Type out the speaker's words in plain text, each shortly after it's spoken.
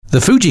The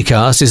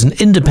Fujicast is an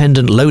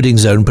independent Loading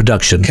Zone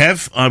production.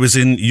 Kev, I was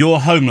in your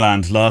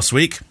homeland last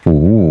week.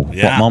 Ooh,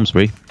 Yeah. what,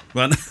 Malmesbury?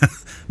 Well,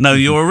 no,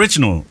 your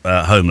original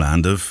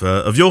homeland of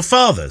your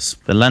father's.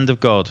 The land of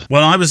God.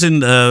 Well, I was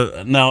in...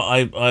 now,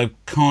 I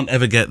can't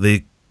ever get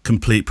the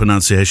complete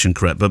pronunciation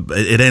correct, but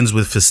it ends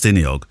with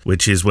Festiniog,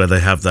 which is where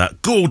they have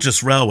that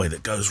gorgeous railway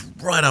that goes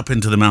right up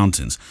into the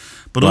mountains.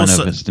 But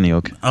also, it's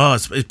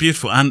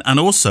beautiful, and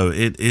also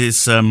it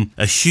is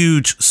a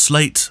huge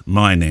slate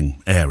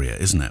mining area,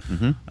 isn't it?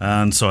 Mm-hmm.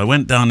 And so I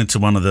went down into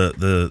one of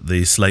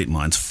the slate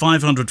mines,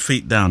 500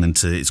 feet down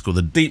into, it's called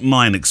the Deep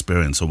Mine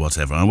Experience or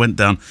whatever. I went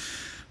down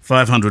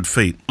 500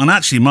 feet, and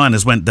actually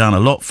miners went down a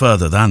lot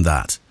further than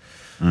that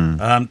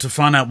to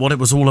find out what it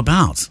was all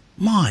about.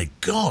 My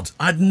God,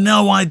 I had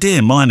no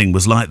idea mining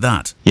was like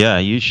that. Yeah,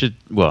 you should.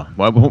 Well,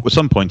 at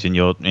some point in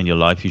your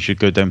life, you should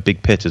go down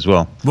Big Pit as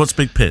well. What's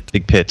Big Pit?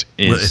 Big Pit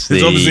is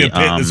obviously a pit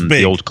that's big.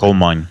 The old coal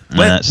mine, and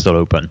that's still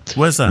open.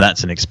 Where's that?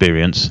 That's an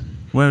experience.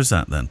 Where is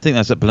that then? I think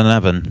that's at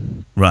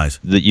Blenavon. Right.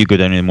 That you go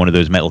down in one of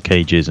those metal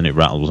cages and it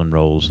rattles and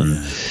rolls, and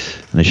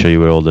they show you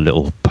where all the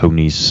little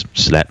ponies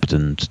slept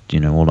and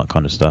all that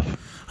kind of stuff.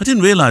 I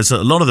didn't realise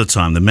that a lot of the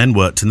time the men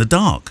worked in the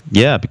dark.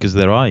 Yeah, because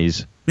of their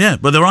eyes. Yeah,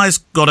 but their eyes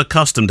got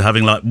accustomed to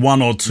having like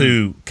one or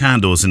two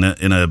candles in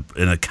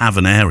a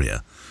cavern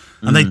area,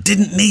 and they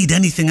didn't need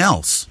anything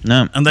else.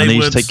 No, and they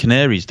used to take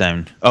canaries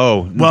down.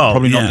 Oh, well,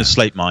 probably not in the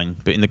slate mine,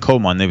 but in the coal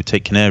mine they would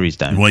take canaries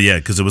down. Well, yeah,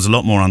 because it was a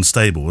lot more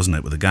unstable, wasn't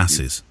it, with the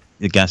gases?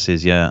 The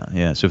gases,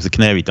 yeah. So if the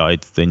canary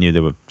died, they knew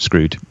they were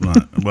screwed.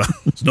 Right. Well,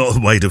 it's not a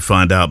way to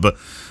find out, but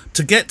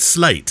to get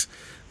slate,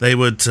 they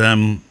would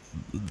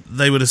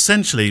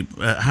essentially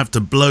have to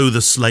blow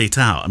the slate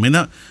out. I mean,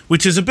 that,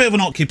 which is a bit of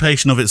an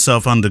occupation of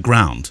itself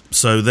underground.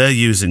 So they're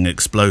using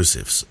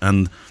explosives.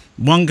 And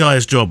one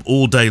guy's job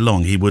all day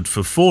long, he would,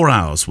 for 4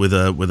 hours, with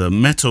a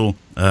metal,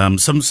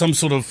 some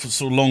sort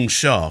of long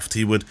shaft,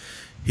 he would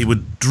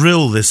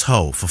drill this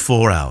hole for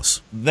 4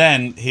 hours.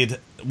 Then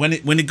when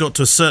it got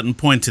to a certain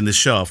point in the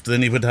shaft,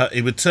 then he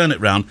would turn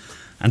it round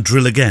and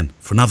drill again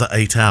for another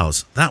 8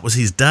 hours. That was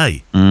his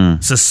day.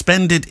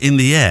 Suspended in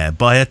the air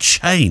by a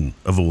chain,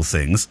 of all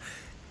things,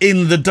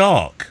 in the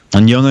dark.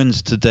 And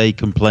young'uns today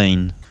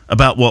complain.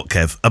 About what,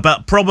 Kev?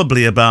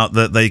 Probably about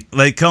that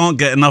they can't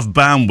get enough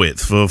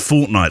bandwidth for a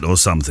fortnight or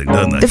something,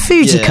 don't they? The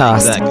Fujicast. Yeah,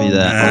 exactly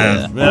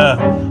that. Yeah.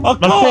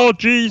 The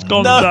 4G's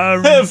gone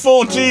down.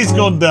 4G's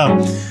gone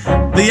down.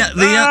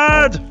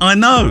 I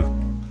know.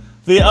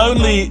 The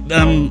only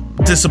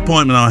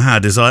disappointment I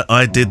had is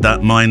I did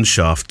that mine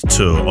shaft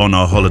tour on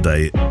our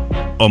holiday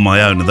on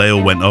my own, and they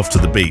all went off to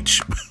the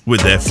beach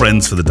with their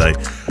friends for the day.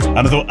 And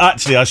I thought,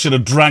 actually, I should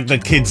have dragged the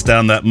kids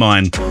down that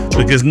mine,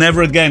 because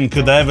never again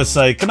could they ever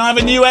say, "Can I have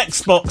a new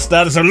Xbox,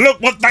 Dad?" And say,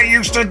 "Look what they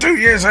used to do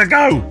years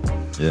ago."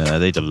 Yeah,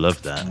 they'd have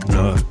loved that.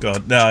 Oh,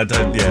 God. No, I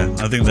don't. Yeah,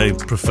 I think they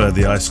prefer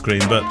the ice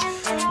cream. But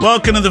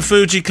welcome to the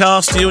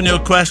Fujicast. You and your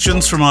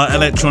questions from our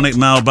electronic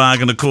mailbag,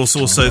 and of course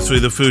also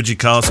through the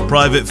Fujicast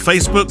private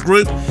Facebook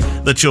group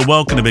that you're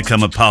welcome to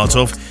become a part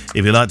of.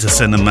 If you'd like to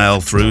send a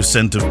mail through,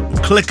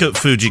 click at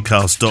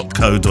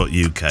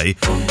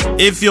fujicast.co.uk.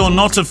 If you're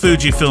not a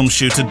Fujifilm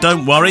shooter,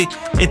 don't worry.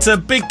 It's a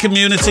big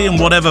community, and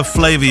whatever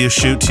flavour you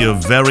shoot, you're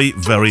very,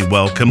 very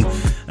welcome.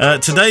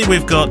 Today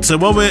we've got,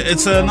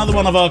 it's another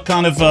one of our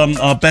kind of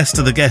our best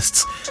of the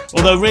guests.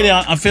 Although really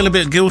I feel a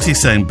bit guilty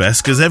saying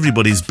best, because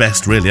everybody's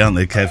best really, aren't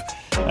they, Kev?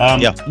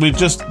 We've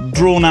just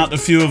drawn out a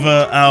few of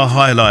our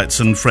highlights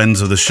and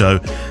friends of the show,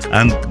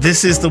 and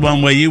this is the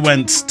one where you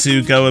went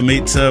to go and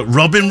meet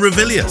Robin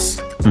Ravilious.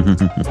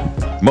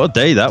 What a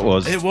day that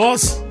was. It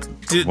was.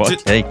 What a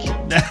cake.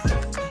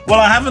 Well,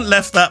 I haven't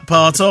left that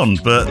part on,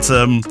 but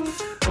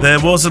there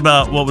was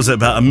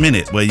about a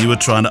minute where you were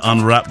trying to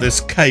unwrap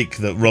this cake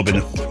that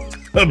Robin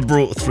had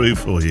brought through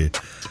for you.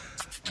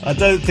 I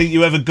don't think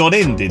you ever got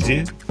in, did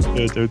you?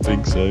 I don't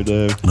think so,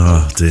 no.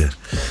 Oh, dear.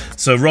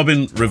 So,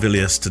 Robin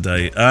Ravilious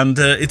today. And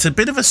it's a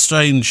bit of a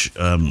strange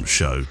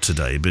show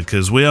today,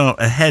 because we are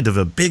ahead of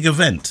a big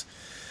event.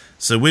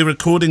 So, we're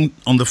recording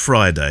on the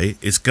Friday.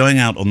 It's going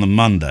out on the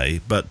Monday.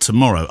 But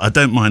tomorrow, I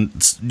don't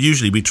mind.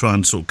 Usually, we try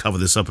and sort of cover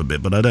this up a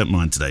bit, but I don't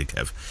mind today,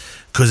 Kev,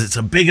 because it's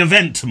a big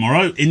event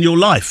tomorrow in your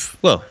life.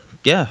 Well,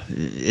 yeah,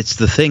 it's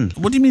the thing.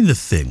 What do you mean, the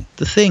thing?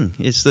 The thing.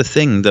 It's the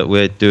thing that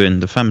we're doing,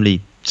 the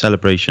family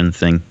celebration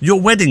thing. Your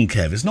wedding,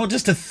 Kev. It's not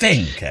just a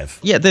thing, Kev.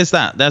 Yeah, there's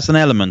that. That's an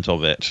element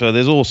of it. So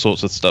there's all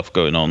sorts of stuff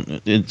going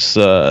on.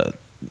 So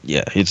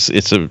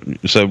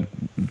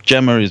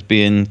Gemma is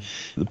being,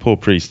 the poor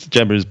priest,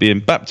 Gemma is being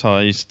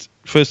baptised,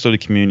 First Holy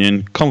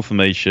Communion,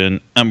 confirmation,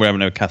 and we're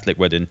having a Catholic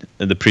wedding.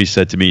 And the priest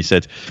said to me, he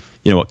said,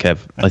 "You know what, Kev,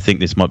 I think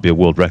this might be a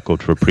world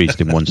record for a priest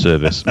in one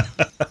service."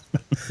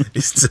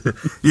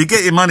 You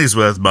get your money's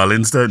worth,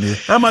 Mullins, don't you?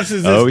 How much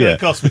is this going to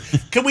cost me?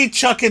 Can we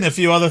chuck in a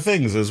few other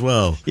things as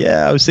well?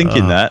 Yeah, I was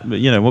thinking that, but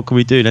what can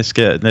we do? Let's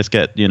get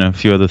a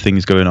few other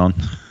things going on.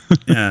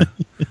 Yeah,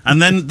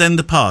 and then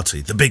the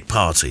party, the big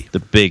party, the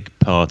big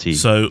party.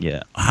 So,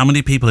 how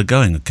many people are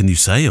going? Can you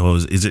say, or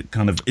is it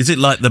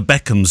like the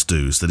Beckhams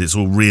do's that it's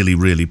all really,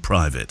 really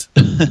private?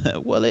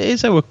 Well, it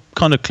is our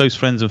kind of close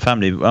friends and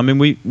family. I mean,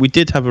 we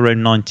did have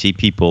around 90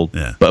 people,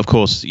 but of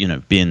course,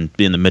 being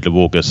the middle of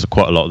August,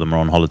 quite a lot of them are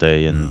on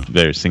holiday and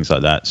various things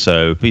like that.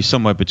 So, be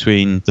somewhere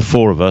between the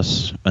four of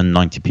us and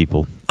 90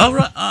 people. Oh,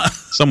 right.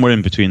 Somewhere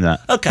in between that.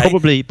 Okay.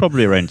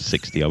 Probably around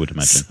 60, I would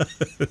imagine.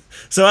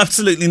 So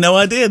absolutely no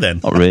idea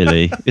then. Not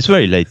really. It's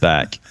very laid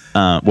back.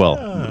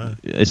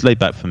 It's laid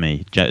back for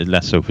me,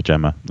 less so for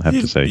Gemma, I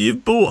have to say.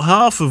 You've bought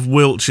half of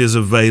Wiltshire's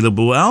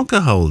available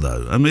alcohol,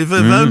 though. I mean, if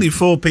only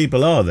 4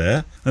 people are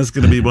there, that's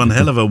going to be one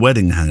hell of a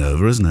wedding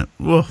hangover, isn't it?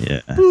 Whoa.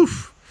 Yeah.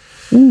 Oof.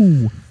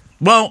 Ooh.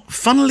 Well,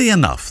 funnily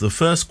enough, the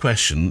first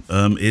question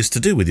is to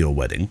do with your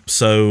wedding.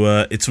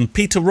 So it's from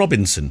Peter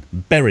Robinson,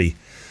 Berry.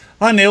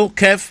 Hi, Neale,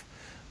 Kev.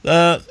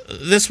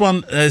 This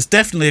one is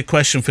definitely a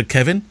question for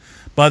Kevin.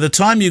 By the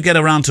time you get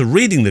around to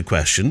reading the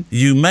question,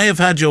 you may have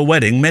had your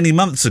wedding many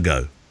months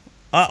ago.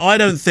 I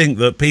don't think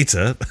that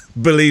Peter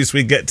believes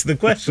we get to the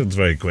questions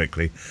very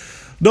quickly.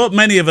 Not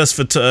many of us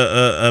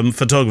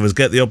photographers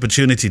get the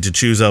opportunity to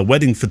choose our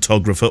wedding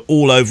photographer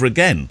all over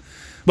again.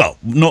 Well,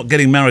 not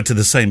getting married to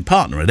the same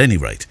partner at any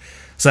rate.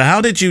 So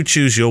how did you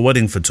choose your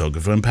wedding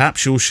photographer, and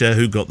perhaps you'll share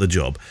who got the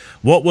job?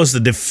 What was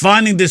the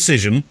defining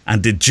decision,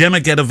 and did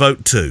Gemma get a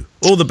vote too?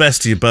 All the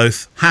best to you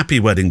both. Happy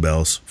wedding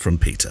bells from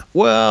Peter.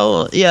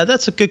 Well, yeah,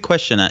 that's a good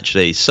question,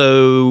 actually.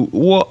 So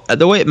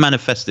the way it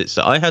manifested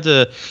itself, I had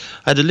a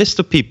list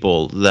of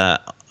people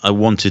that I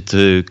wanted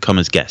to come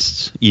as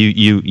guests.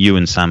 You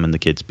and Sam and the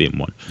kids being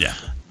one. Yeah.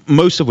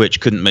 Most of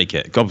which couldn't make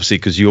it, obviously,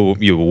 because you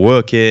were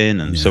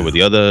working, and so were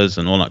the others,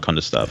 and all that kind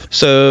of stuff.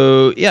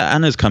 So yeah,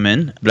 Anna's come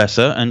in, bless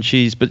her, and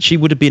but she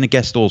would have been a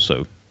guest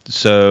also.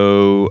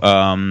 So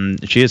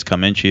she has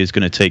come in. She is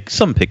going to take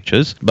some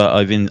pictures, but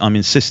I'm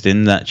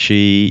insisting that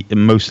she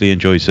mostly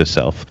enjoys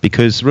herself,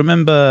 because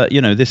remember,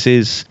 this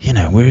is,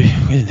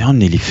 I'm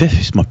nearly 50.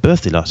 It's my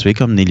birthday last week.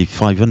 I'm nearly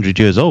 500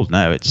 years old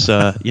now. It's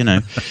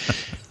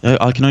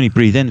I can only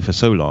breathe in for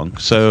so long,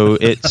 so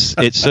it's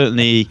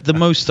certainly the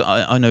most.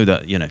 I know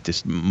that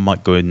this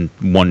might go in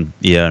one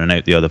ear and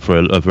out the other for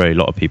a very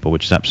lot of people,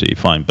 which is absolutely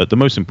fine. But the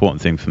most important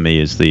thing for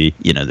me is the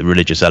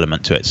religious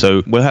element to it.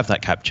 So we'll have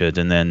that captured,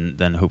 and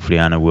then hopefully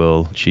Anna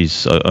will.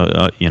 She's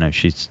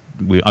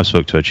I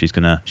spoke to her. She's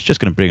just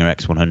gonna bring her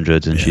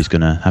X100s, and she's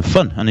gonna have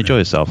fun and enjoy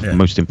herself.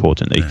 Most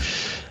importantly. Yeah.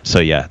 So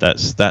yeah,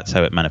 that's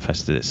how it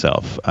manifested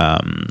itself.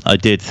 I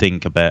did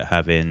think about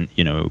having,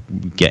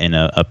 getting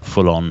a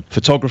full-on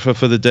photographer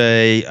for the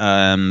day,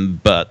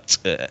 but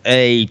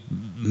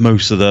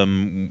most of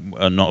them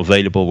are not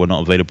available. Were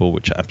not available,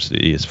 which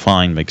absolutely is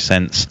fine, makes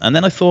sense. And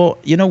then I thought,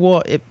 you know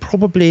what?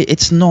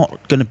 It's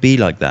not going to be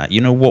like that.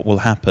 What will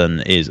happen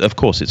is, of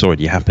course, it's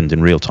already happened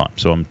in real time.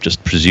 So I'm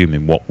just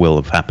presuming what will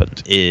have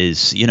happened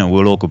is,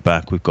 we'll all go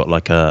back. We've got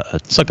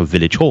it's like a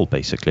village hall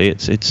basically.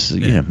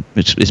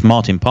 It's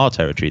Martin Parr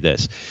territory.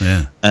 This,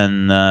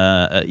 and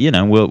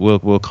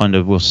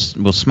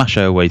we'll smash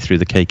our way through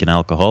the cake and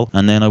alcohol,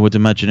 and then I would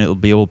imagine it'll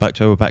be all back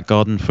to our back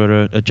garden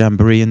for a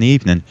jamboree in the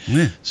evening.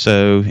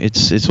 So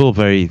it's all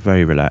very,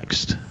 very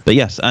relaxed. But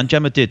yes, and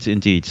Gemma did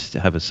indeed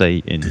have a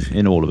say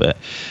in all of it.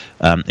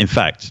 In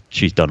fact,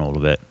 she's done all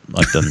of it.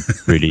 I've done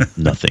really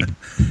nothing.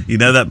 You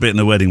know that bit in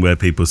a wedding where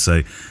people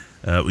say,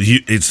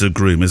 it's the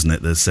groom, isn't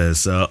it, that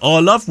says, I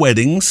love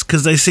weddings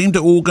because they seem to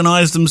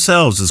organise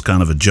themselves, as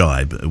kind of a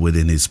jibe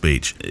within his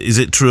speech. Is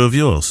it true of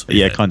yours?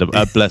 Yeah, kind of.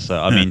 Bless her.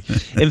 I mean,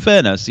 in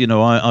fairness,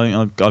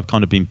 I've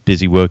kind of been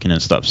busy working and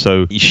stuff,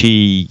 so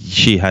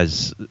she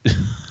has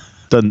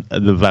done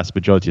the vast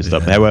majority of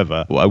stuff.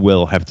 However, what I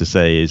will have to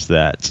say is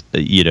that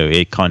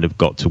it kind of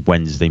got to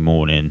Wednesday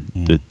morning,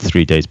 the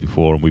 3 days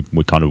before, and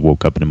we kind of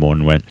woke up in the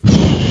morning and went,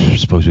 I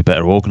suppose we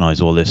better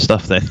organise all this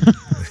stuff then.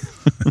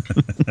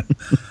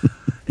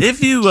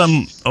 If you,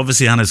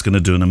 obviously Anna's going to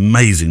do an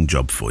amazing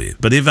job for you,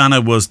 but if Anna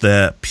was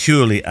there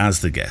purely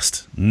as the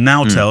guest,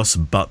 now tell us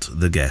but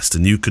the guest,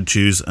 and you could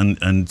choose,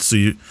 and so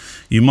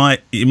you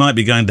might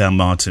be going down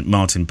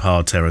Martin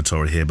Parr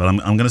territory here, but I'm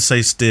going to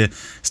say steer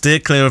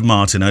clear of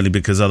Martin, only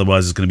because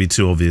otherwise it's going to be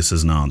too obvious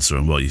as an answer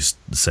on what you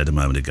said a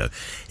moment ago.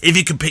 If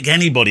you could pick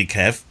anybody,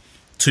 Kev,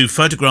 to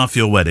photograph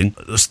your wedding,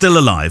 still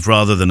alive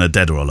rather than a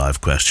dead or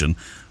alive question,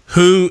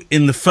 who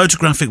in the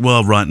photographic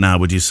world right now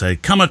would you say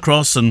come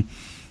across and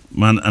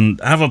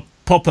have a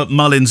pop at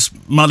Mullins'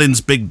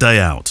 big day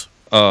out?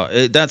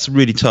 That's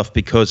really tough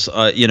because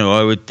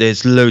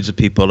there's loads of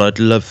people. I'd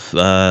love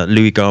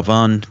Louis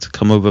Garvan to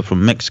come over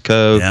from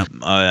Mexico. Yeah.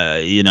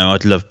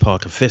 I'd love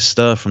Parker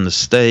Pfister from the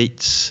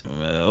States.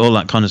 All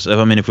that kind of stuff.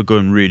 I mean, if we're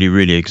going really,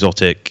 really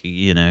exotic,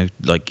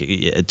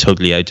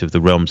 totally out of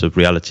the realms of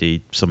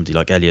reality, somebody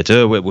like Elliot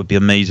Erwitt would be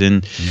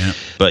amazing. Yeah.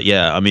 But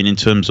yeah, I mean, in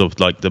terms of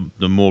like the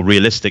more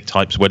realistic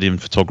types, wedding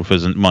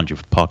photographers, and mind you,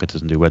 Parker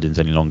doesn't do weddings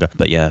any longer.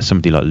 But yeah,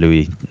 somebody like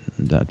Louis,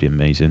 that'd be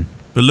amazing.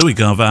 But Louis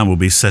Garvan will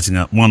be setting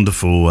up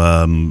wonderful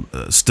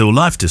still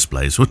life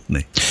displays, wouldn't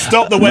he?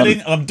 Stop the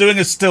wedding, I'm doing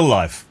a still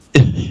life.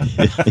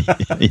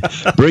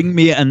 Bring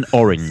me an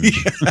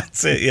orange.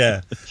 That's it,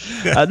 yeah.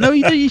 No,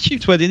 he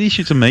shoots weddings. He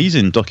shoots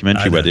amazing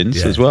documentary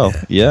weddings as well.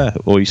 Yeah.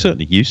 Or he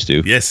certainly used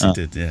to. Yes, he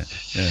did, yeah.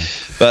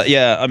 But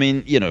yeah, I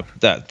mean,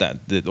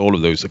 that all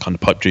of those are kind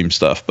of pipe dream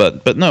stuff.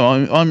 But no,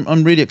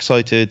 I'm really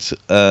excited,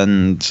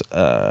 and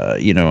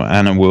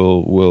Anna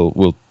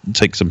will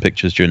take some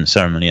pictures during the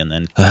ceremony, and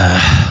then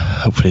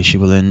hopefully she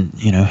will then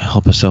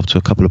help herself to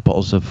a couple of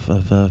bottles of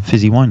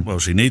fizzy wine. Well,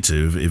 she need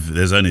to. If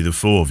there's only the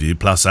 4 of you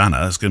plus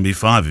Anna, it's going to be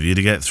 5 of you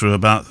to get through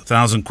about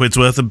 £1,000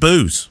 worth of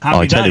booze.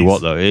 I tell you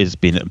what, though, it has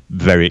been a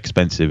very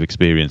expensive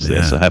experience.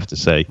 This, I have to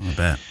say. I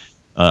bet.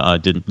 I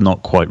did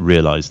not quite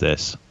realise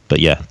this. But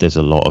yeah, there's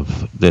a lot of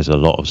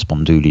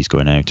spondoolies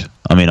going out.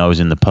 I mean, I was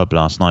in the pub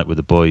last night with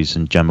the boys,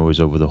 and Gemma was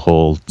over the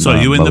hall. So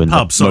you in the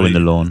pub? Mowing the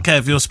lawn.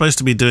 Kev, you're supposed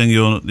to be doing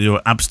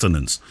your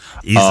abstinence.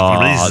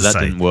 That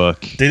didn't work.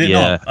 Did it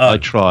not? I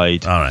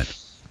tried. All right.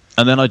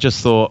 And then I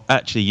just thought,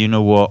 actually, you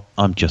know what?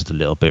 I'm just a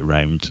little bit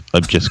round.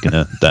 I'm just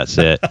gonna. That's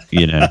it.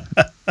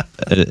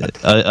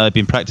 I've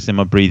been practicing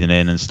my breathing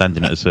in and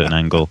standing at a certain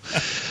angle.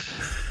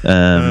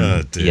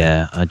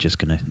 Yeah, I'm just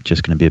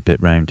gonna be a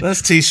bit round.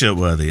 That's t-shirt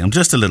worthy. I'm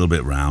just a little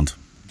bit round.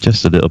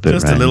 Just a little bit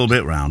round. Just a little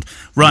bit round.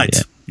 Right,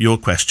 your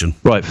question.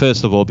 Right,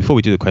 first of all, before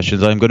we do the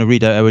questions, I'm going to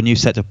read out our new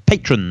set of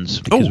patrons,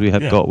 because we've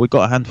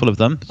got a handful of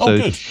them. So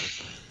good.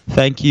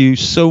 Thank you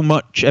so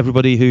much,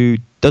 everybody who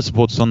does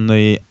support us on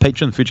the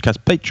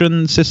FutureCast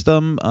patron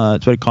system.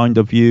 It's very kind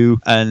of you,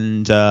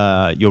 and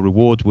your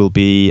reward will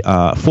be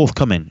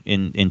forthcoming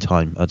in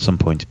time at some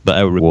point. But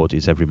our reward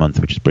is every month,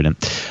 which is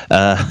brilliant.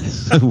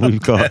 So we've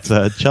got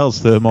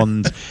Charles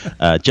Thurmond,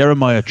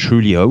 Jeremiah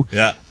Trulio.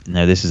 Yeah.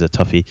 Now this is a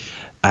toughie.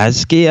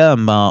 Asgeir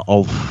Ma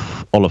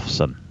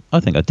Olafsson. I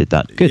think I did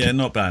that. Good. Yeah,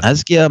 not bad.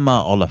 Asgeir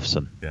Ma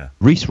Olafsson. Yeah.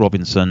 Reese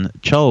Robinson,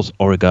 Charles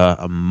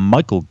Origa,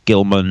 Michael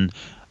Gilman,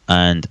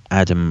 and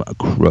Adam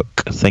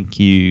Crook. Thank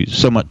you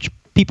so much,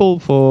 people,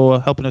 for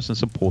helping us and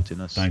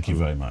supporting us. Thank you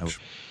very much.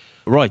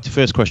 Right,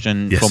 first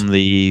question from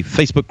the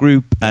Facebook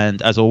group,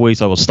 and as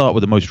always, I will start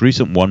with the most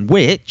recent one,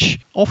 which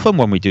often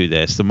when we do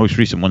this, the most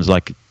recent one's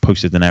like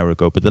posted an hour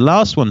ago, but the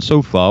last one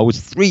so far was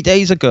 3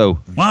 days ago.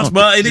 Well,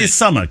 it is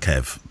summer,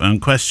 Kev, and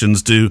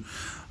questions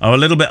are a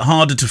little bit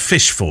harder to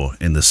fish for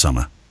in the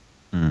summer.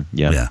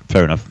 Yeah,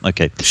 fair enough.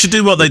 Okay, should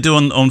do what they do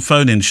on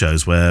phone-in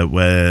shows,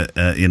 where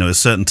at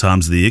certain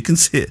times of the year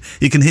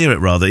you can hear it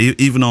rather,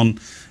 even on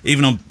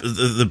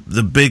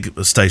the big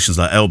stations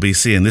like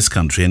LBC in this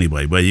country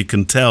anyway, where you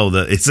can tell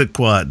that it's a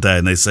quiet day,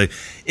 and they say,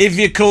 if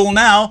you call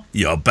now,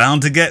 you're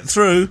bound to get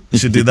through. You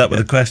should do that with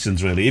the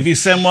questions, really. If you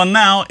send one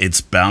now,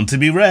 it's bound to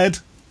be read.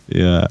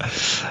 Yeah.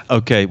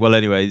 Okay. Well,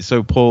 anyway,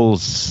 so Paul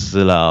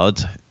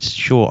Szilard.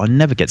 Sure, I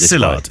never get this.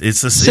 Szilard. Right.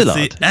 It's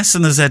the S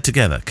and the Z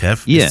together,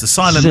 Kev. Yeah. It's the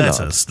silent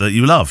letters that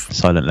you love.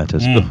 Silent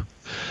letters. Ugh,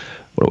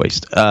 what a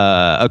waste.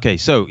 Okay,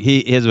 so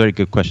here's a very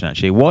good question,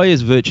 actually. Why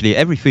is virtually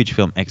every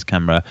Fujifilm X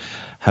camera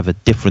have a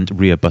different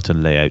rear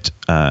button layout?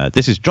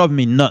 This is driving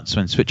me nuts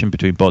when switching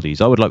between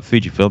bodies. I would like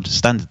Fujifilm to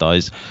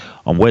standardize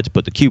on where to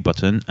put the Q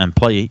button and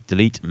play,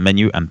 delete,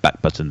 menu, and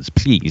back buttons,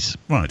 please.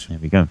 Right. There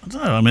we go. I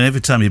don't know. I mean,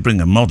 every time you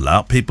bring a model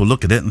out, people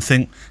look at it and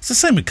think, it's the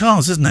same with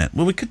cars, isn't it?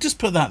 Well, we could just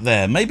put that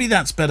there. Maybe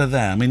that's better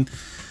there. I mean,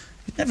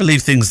 you never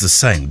leave things the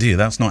same, do you?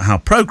 That's not how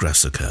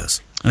progress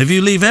occurs. And if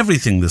you leave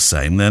everything the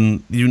same,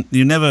 then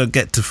you never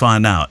get to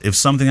find out if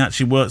something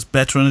actually works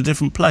better in a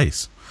different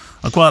place.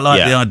 I quite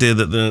like the idea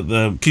that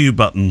the Q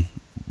button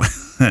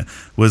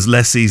was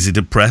less easy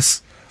to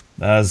press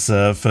as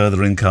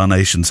further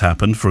incarnations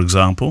happened, for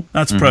example.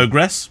 That's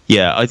progress.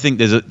 Yeah, I think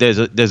there's a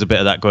bit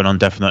of that going on,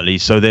 definitely.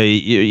 So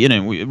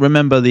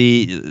remember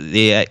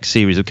the X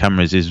series of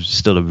cameras is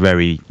still a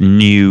very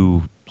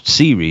new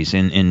series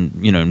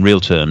in real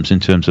terms, in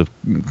terms of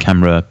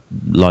camera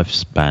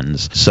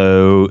lifespans.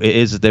 So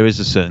there is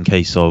a certain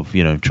case of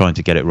trying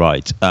to get it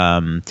right.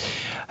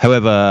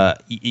 However,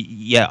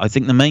 I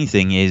think the main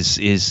thing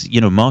is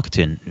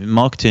marketing.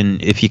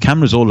 If your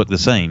cameras all look the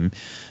same,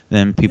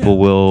 then people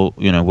will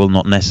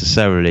not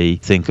necessarily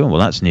think, oh, well,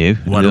 that's new.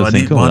 Why do I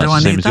need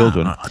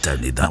that? I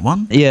don't need that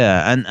one.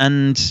 Yeah,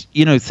 and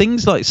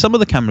things like some of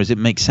the cameras, it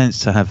makes sense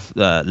to have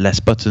less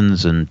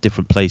buttons and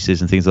different places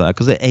and things like that,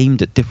 because they're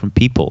aimed at different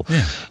people.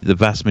 Yeah. The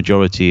vast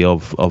majority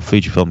of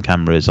Fujifilm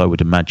cameras, I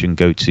would imagine,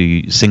 go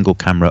to single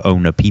camera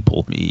owner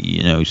people.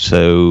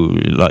 So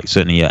like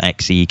certainly your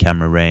XE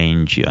camera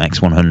range, your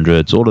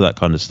X100s, all of that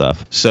kind of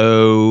stuff.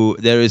 So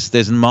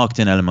there's a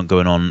marketing element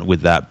going on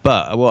with that.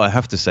 But what I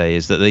have to say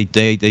is that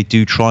they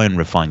do try and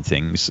refine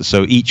things,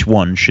 so each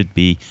one should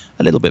be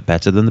a little bit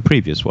better than the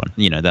previous one.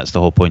 That's the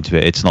whole point of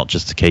it. It's not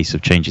just a case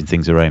of changing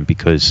things around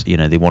because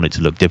they want it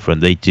to look different.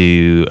 They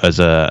do, as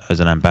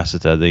an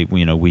ambassador,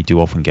 we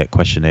do often get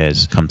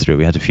questionnaires come through.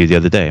 We had a few the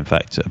other day, in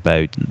fact,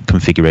 about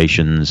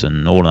configurations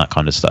and all that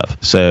kind of stuff.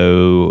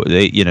 So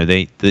they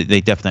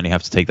definitely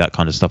have to take that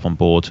kind of stuff on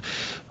board.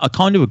 I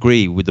kind of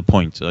agree with the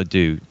point. I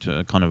do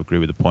kind of agree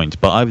with the point,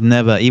 but I've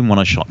never, even when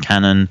I shot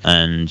Canon,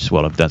 and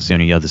well, that's the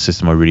only other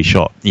system I really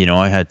shot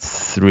I had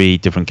 3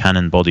 different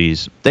Canon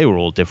bodies. They were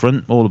all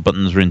different. All the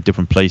buttons were in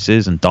different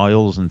places and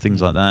dials and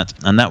things like that.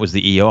 And that was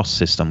the EOS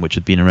system, which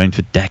had been around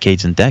for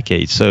decades and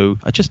decades. So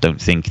I just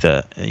don't think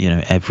that,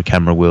 every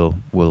camera will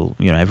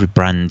every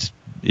brand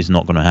is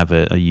not going to have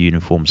a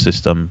uniform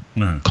system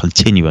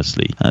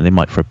continuously. They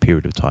might for a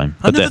period of time.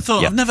 I've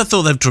never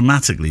thought they've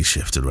dramatically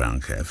shifted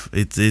around, Kev.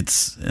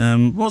 It's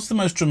what's the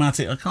most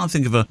dramatic? I can't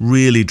think of a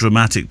really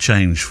dramatic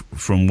change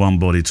from one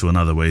body to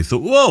another where you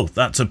thought, whoa,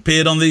 that's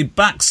appeared on the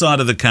back side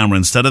of the camera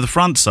instead of the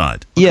front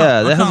side.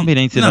 There hasn't been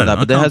anything like that,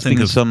 but there has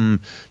been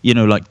some,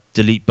 like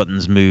delete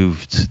buttons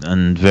moved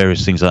and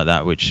various things like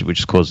that,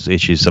 which causes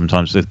issues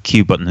sometimes. The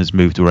Q button has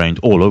moved around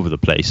all over the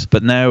place.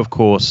 But now, of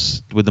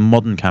course, with the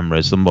modern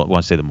cameras, the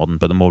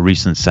more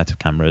recent set of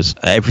cameras,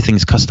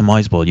 everything's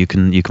customizable. You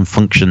can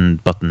function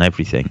button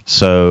everything,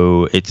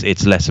 so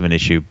it's less of an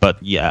issue. But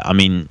yeah, I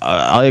mean,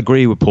 I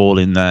agree with Paul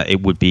in that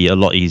it would be a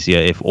lot easier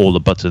if all the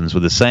buttons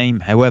were the same.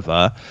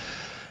 However,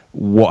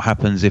 what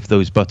happens if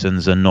those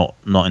buttons are not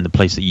in the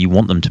place that you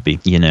want them to be,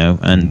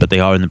 but they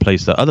are in the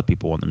place that other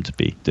people want them to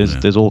be?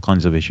 There's all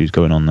kinds of issues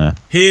going on there.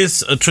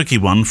 Here's a tricky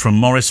one from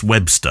Morris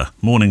Webster.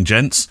 Morning,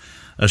 gents.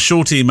 A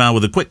short email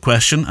with a quick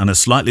question and a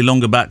slightly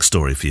longer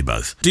backstory for you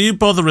both. Do you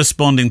bother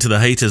responding to the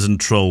haters and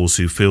trolls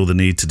who feel the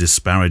need to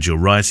disparage your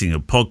writing, your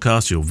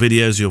podcast, your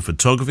videos, your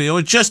photography,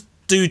 or just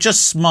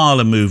smile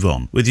and move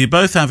on? With you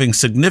both having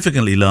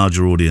significantly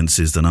larger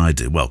audiences than I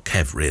do. Well,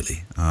 Kev,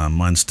 really.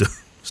 Mine's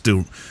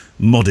still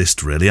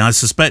modest, really. I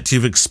suspect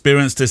you've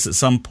experienced this at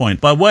some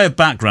point. By way of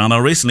background, I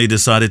recently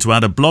decided to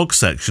add a blog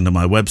section to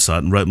my website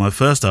and wrote my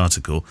first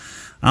article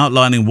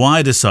outlining why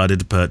I decided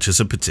to purchase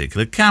a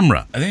particular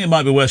camera. I think it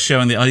might be worth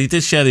sharing you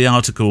did share the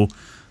article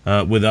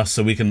with us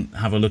so we can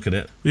have a look at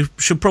it. We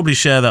should probably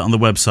share that on the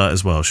website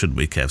as well, shouldn't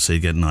we, Kev, so you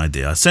get an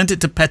idea. I sent it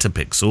to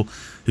Petapixel,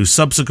 who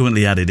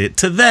subsequently added it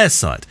to their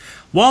site.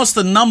 Whilst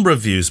the number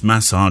of views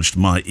massaged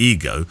my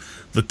ego,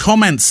 the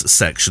comments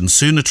section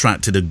soon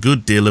attracted a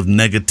good deal of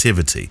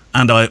negativity,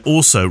 and I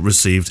also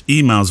received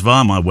emails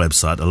via my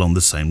website along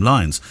the same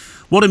lines.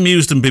 What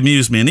amused and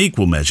bemused me in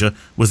equal measure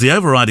was the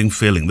overriding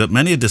feeling that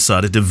many had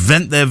decided to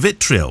vent their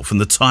vitriol from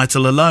the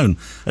title alone.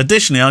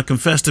 Additionally, I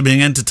confess to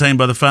being entertained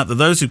by the fact that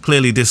those who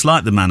clearly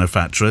disliked the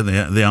manufacturer,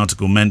 the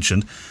article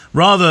mentioned,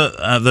 rather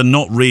than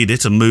not read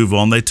it and move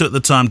on, they took the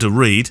time to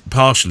read,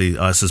 partially,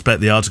 I suspect,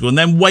 the article, and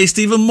then waste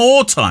even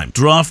more time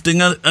drafting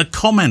a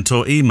comment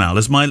or email,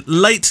 as my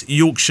late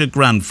Yorkshire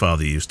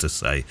grandfather used to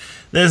say.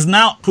 There's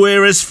nowt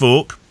queer as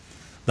folk.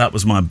 That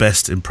was my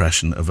best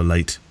impression of a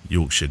late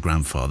Yorkshire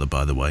grandfather,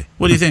 by the way.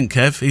 What do you think,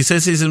 Kev? He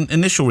says his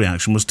initial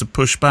reaction was to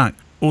push back.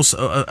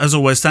 Also, as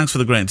always, thanks for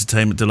the great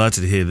entertainment.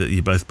 Delighted to hear that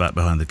you're both back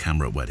behind the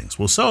camera at weddings.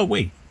 Well, so are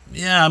we.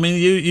 Yeah, I mean,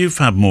 you've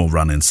had more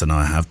run-ins than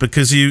I have,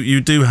 because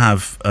you do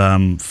have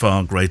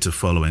far greater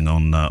following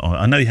on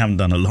I know you haven't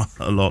done a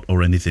lot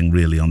or anything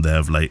really on there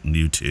of late on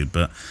YouTube,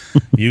 but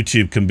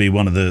YouTube can be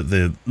one of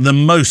the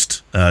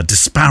most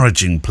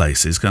disparaging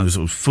places, kind of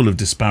sort of full of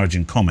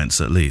disparaging comments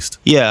at least.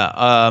 Yeah,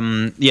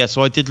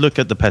 so I did look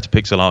at the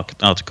Petapixel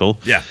article.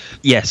 Yeah.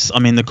 Yes, I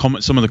mean,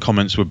 some of the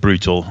comments were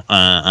brutal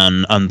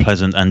and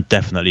unpleasant and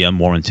definitely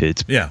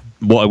unwarranted. Yeah.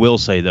 What I will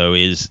say, though,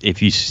 is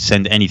if you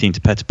send anything to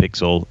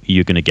Petapixel,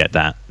 you're going to get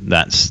that.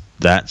 That's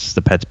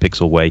the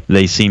Petapixel way.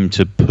 They seem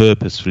to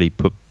purposefully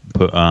put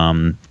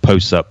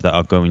posts up that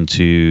are going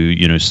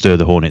to stir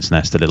the hornet's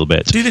nest a little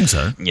bit. Do you think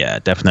so? Yeah,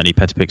 definitely.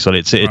 Petapixel.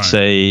 It's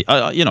right.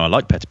 I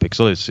like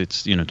Petapixel.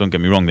 It's don't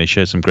get me wrong, they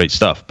share some great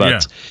stuff,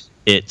 but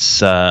it's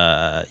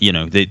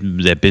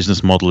their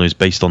business model is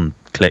based on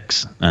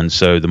clicks, and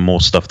so the more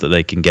stuff that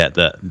they can get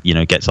that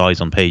gets eyes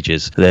on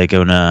pages, they're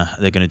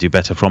gonna do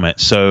better from it.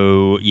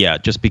 So yeah,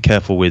 just be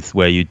careful with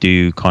where you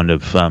do kind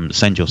of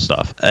send your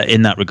stuff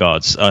in that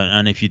regards,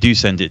 and if you do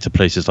send it to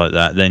places like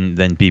that,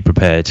 then be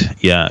prepared.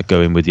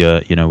 Go in with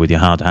your with your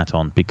hard hat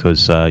on,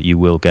 because you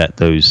will get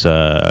those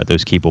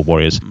keyboard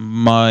warriors.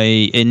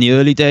 In the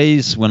early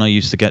days when I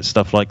used to get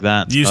stuff like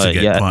that, you used to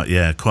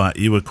get quite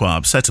you were quite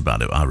upset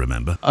about it, I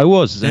remember. I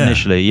was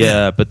initially,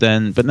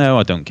 but now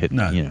I don't give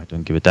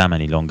don't give a damn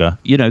any longer.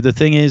 The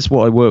thing is,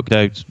 what I worked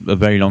out a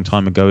very long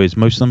time ago is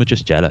most of them are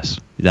just jealous.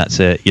 That's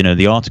it.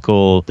 The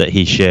article that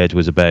he shared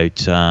was about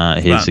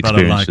his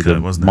experience with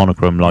the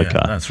monochrome Leica.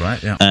 Yeah, that's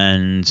right. Yeah.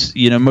 And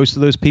most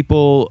of those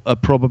people are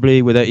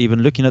probably, without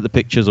even looking at the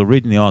pictures or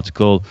reading the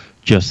article,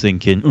 just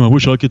thinking, I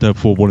wish I could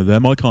afford one of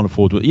them. I can't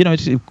afford it.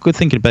 It's good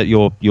thinking about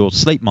your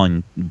slate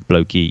mine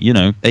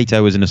blokey. 8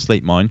 hours in a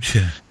slate mine,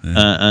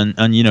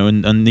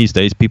 and these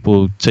days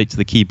people take to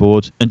the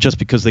keyboard, and just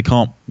because they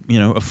can't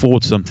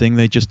afford something,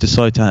 they just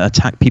decide to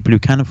attack people who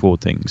can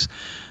afford things.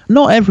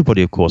 Not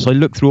everybody, of course. I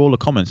looked through all the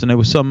comments, and there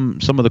were some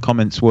of the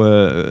comments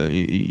were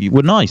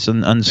nice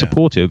and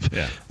supportive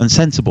and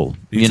sensible.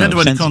 You tend to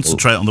only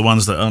concentrate on the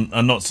ones that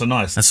are not so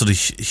nice. That's sort of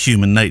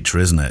human nature,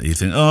 isn't it? You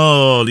think,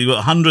 you've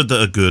got 100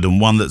 that are good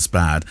and one that's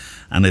bad,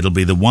 and it'll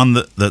be the one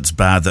that's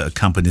bad that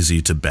accompanies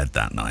you to bed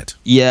that night.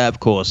 Yeah, of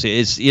course. It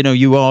is.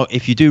 You are.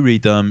 If you do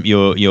read them,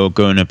 you're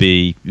going to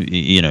be.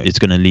 It's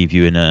going to leave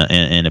you in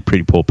a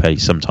pretty poor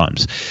place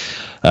sometimes.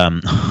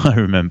 I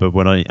remember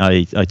when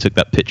I took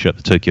that picture at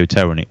the Tokyo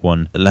Tower and it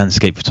won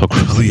landscape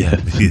photography,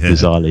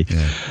 bizarrely.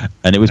 Yeah.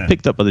 And it was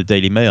picked up by the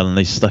Daily Mail and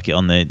they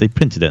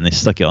printed it and they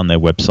stuck it on their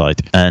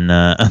website. And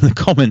the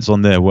comments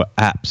on there were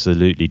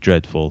absolutely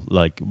dreadful,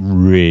 like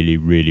really,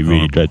 really,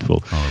 really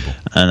dreadful. Horrible.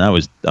 And that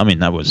was,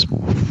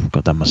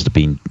 that must have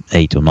been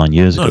 8 or 9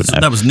 years ago now.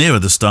 That was nearer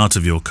the start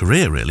of your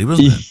career, really,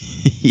 wasn't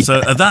it? Yeah.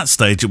 So at that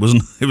stage, it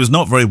was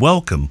not very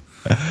welcome.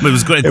 It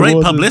was great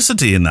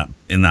publicity in that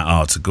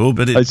article,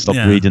 but I stopped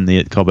reading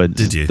the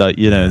comments. Did you?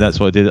 That's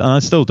what I did, and I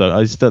still don't.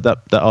 That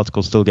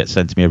article still gets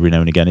sent to me every now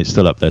and again. It's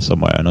still up there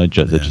somewhere, and I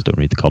just don't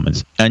read the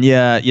comments. And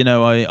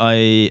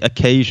I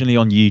occasionally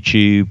on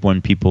YouTube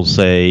when people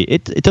say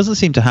it doesn't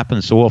seem to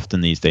happen so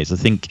often these days. I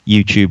think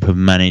YouTube have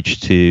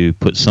managed to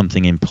put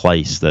something in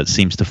place that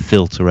seems to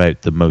filter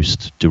out the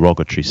most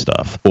derogatory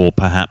stuff, or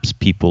perhaps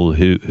people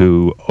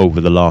who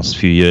over the last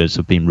few years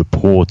have been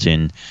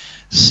reporting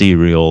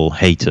serial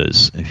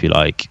haters, if you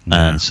like,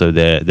 and so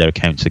their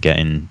accounts are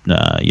getting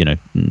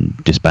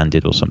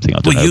disbanded or something. I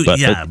don't know,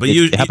 but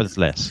it happens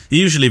less.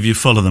 Usually, if you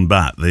follow them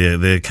back,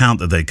 the account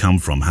that they come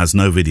from has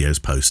no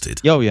videos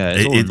posted. Oh yeah,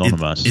 it's all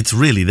anonymous. It's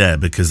really there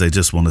because they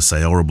just want to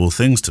say horrible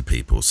things to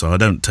people. So I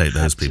don't take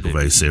those people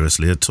very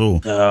seriously at all.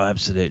 No,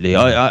 absolutely.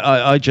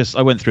 I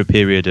went through a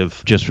period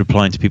of just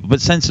replying to people, but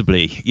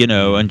sensibly,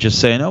 and just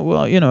saying, oh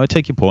well, I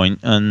take your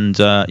point, and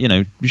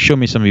show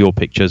me some of your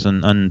pictures,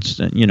 and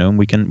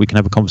we can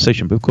have a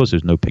conversation. But of course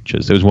there's no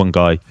pictures. There was one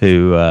guy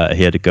who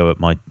he had to go at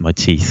my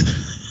teeth.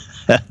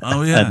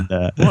 Oh yeah.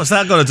 And, what's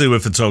that got to do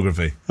with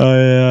photography?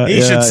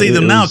 You should see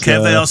them now,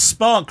 Kev. They are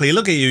sparkly.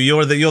 Look at you.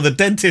 You're the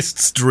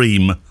dentist's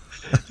dream.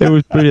 It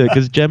was brilliant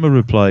because Gemma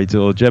replied,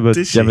 or Gemma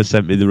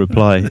sent me the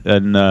reply,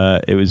 and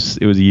it was a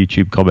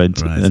YouTube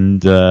comment,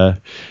 right.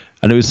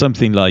 And it was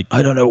something like,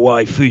 I don't know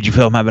why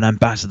Fujifilm have an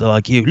ambassador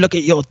like you. Look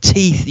at your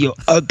teeth, you're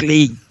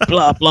ugly,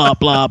 blah, blah,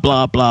 blah,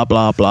 blah, blah,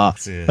 blah, blah.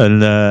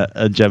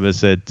 And Gemma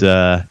said,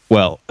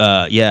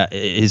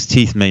 his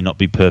teeth may not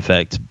be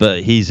perfect,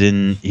 but he's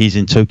in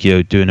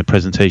Tokyo doing a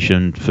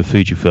presentation for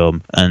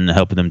Fujifilm and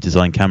helping them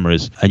design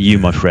cameras. And you,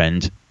 my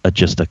friend, are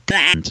just a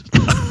cunt.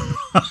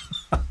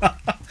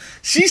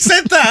 She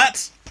said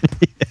that?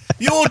 Yeah.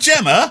 You're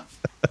Gemma?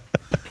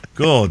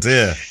 God,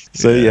 dear.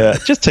 So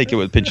just take it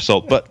with a pinch of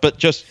salt, but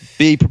just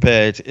be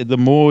prepared. The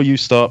more you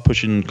start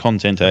pushing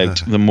content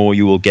out, the more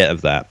you will get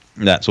of that.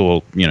 That's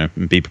all,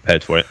 be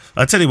prepared for it.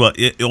 I tell you what,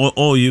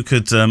 or you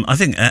could. I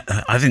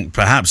think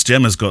perhaps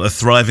Gemma's got a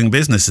thriving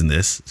business in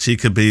this. She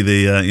could be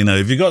the,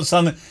 if you've got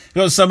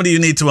somebody you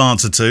need to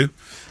answer to,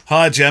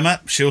 hire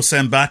Gemma. She'll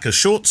send back a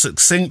short,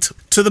 succinct,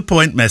 to the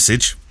point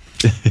message.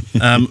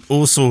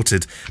 All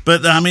sorted.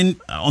 But I mean,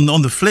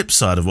 on the flip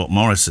side of what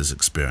Morris has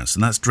experienced,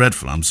 and that's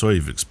dreadful. I'm sorry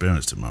you've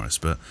experienced it, Morris.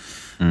 But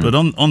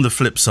on the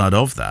flip side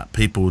of that,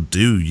 people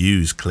do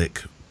use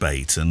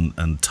clickbait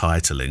and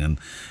titling, and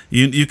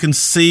you can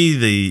see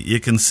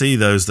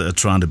those that are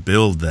trying to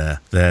build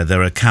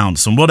their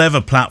accounts on whatever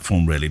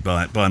platform really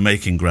by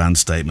making grand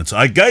statements.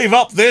 I gave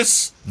up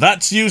this.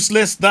 That's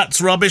useless.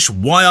 That's rubbish.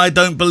 Why I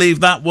don't believe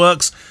that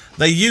works.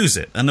 They use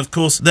it, and of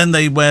course, then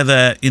they wear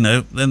their,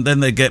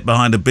 then they get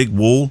behind a big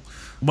wall,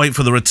 wait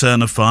for the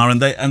return of fire,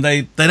 and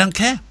they don't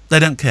care. They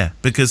don't care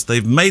because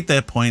they've made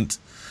their point.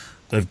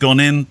 They've gone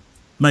in,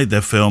 made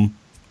their film,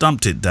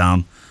 dumped it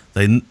down.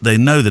 They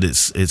know that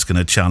it's going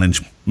to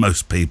challenge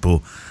most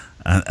people,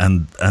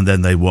 and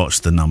then they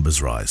watch the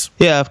numbers rise.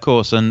 Yeah, of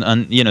course, and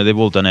they've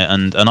all done it,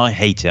 and I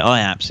hate it. I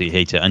absolutely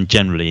hate it, and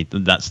generally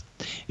that's.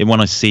 When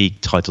I see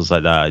titles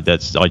like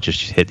that, I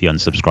just hit the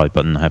unsubscribe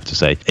button, I have to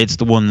say. It's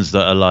the ones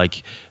that are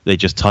like, they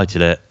just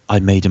title it, I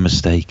made a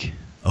mistake.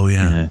 Oh,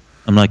 yeah.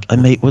 I'm like,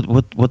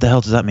 what the hell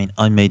does that mean?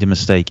 I made a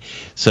mistake.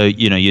 So,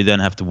 you then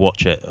have to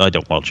watch it. I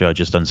don't watch it, I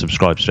just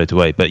unsubscribe straight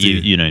away. But,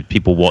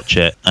 people watch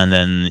it, and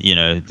then,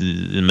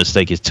 the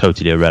mistake is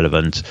totally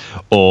irrelevant.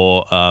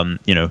 Or,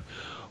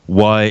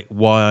 why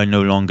I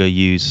no longer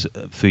use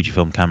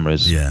Fujifilm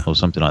cameras or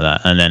something like that,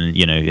 and then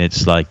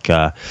it's like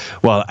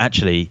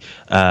actually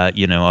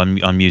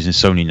I'm using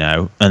Sony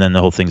now, and then the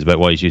whole thing's about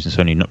why he's using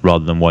Sony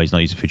rather than why he's not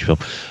using Fujifilm,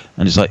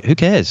 and it's like, who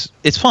cares?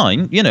 It's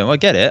fine, I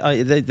get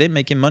it. They're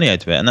making money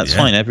out of it, and that's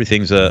fine.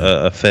 Everything's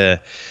a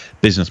fair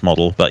business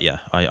model, but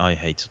I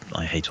hate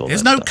all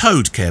There's that no stuff.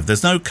 Code, Kev.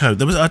 There's no code.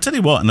 I tell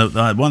you what,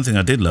 one thing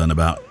I did learn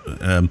about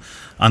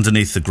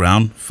underneath the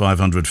ground,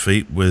 500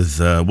 feet,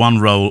 with one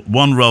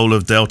roll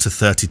of Delta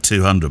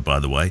 3200, by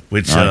the way,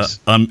 which nice.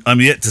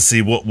 I'm yet to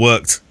see what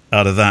worked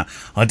out of that.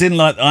 I didn't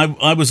like.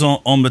 I was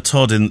on the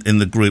Todd in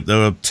the group. There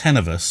were 10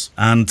 of us,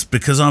 and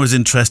because I was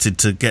interested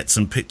to get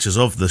some pictures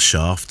of the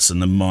shafts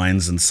and the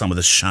mines and some of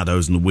the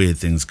shadows and the weird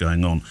things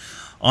going on,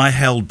 I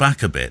held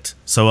back a bit.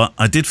 So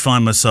I did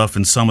find myself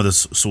in some of the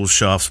sort of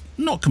shafts,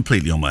 not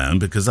completely on my own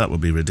because that would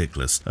be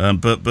ridiculous,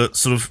 but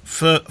sort of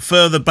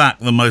further back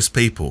than most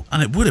people.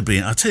 And it would have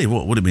been, I tell you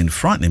what, would have been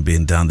frightening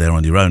being down there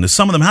on your own. As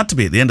some of them had to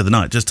be at the end of the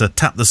night just to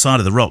tap the side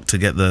of the rock to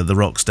get the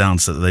rocks down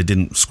so that they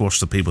didn't squash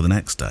the people the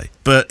next day.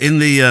 But in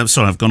the,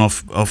 sorry, I've gone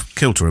off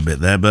kilter a bit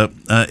there, but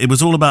it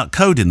was all about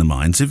code in the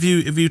mines. If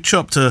you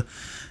chopped a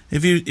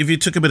If you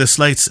took a bit of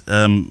slate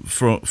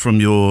from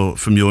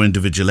your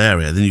individual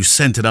area, then you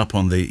sent it up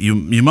on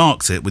you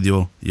marked it with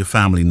your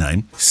family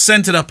name,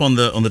 sent it up on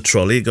the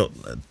trolley, it got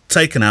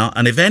taken out,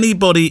 and if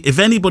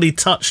anybody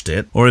touched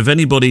it or if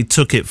anybody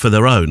took it for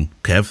their own,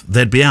 Kev,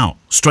 they'd be out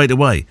straight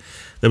away.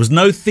 There was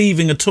no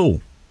thieving at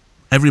all.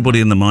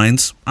 Everybody in the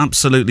mines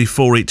absolutely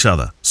for each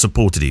other,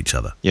 supported each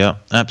other. Yeah,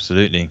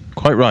 absolutely.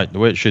 Quite right, the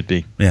way it should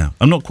be. Yeah,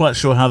 I'm not quite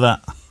sure how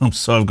that. I'm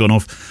sorry, I've gone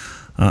off.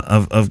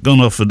 I've gone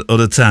off on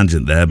a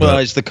tangent there. But well,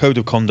 it's the code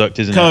of conduct,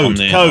 isn't it? On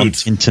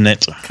the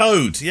internet.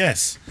 Code,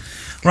 yes.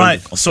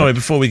 Right. Sorry,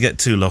 before we get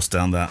too lost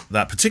down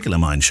that particular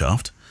mine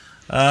shaft.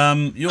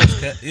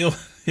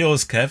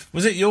 Yours, Kev.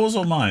 Was it yours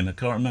or mine? I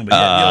can't remember.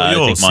 Yeah,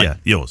 yours. I think mine. Yeah,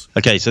 yours.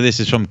 Okay, so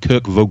this is from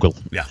Kirk Vogel.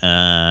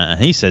 Yeah.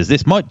 He says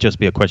this might just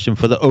be a question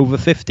for the over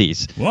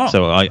 50s. What?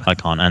 So I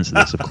can't answer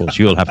this, of course.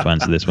 You'll have to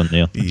answer this one,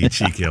 Neale. You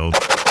cheeky old.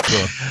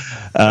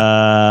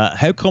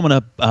 How common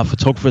are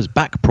photographers'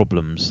 back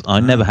problems? I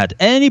never had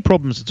any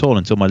problems at all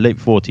until my late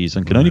 40s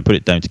and can only put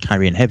it down to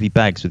carrying heavy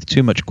bags with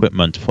too much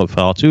equipment for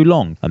far too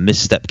long. A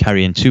misstep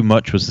carrying too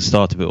much was the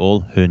start of it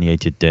all,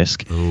 herniated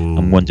disc,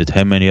 and wondered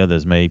how many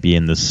others may be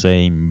in the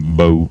same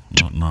boat.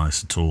 Not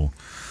nice at all.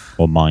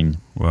 Or mine.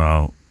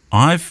 Well,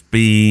 I've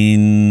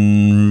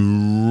been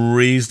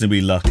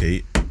reasonably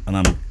lucky, and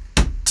I'm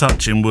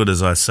touching wood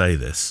as I say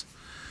this,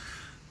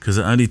 because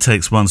it only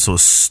takes one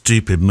sort of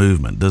stupid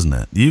movement, doesn't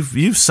it?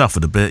 You've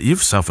suffered a bit.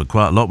 You've suffered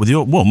quite a lot with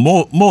your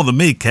more than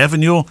me, Kev,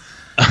 and you're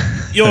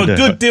a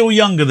good deal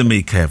younger than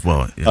me, Kev.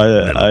 Well,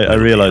 I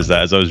realised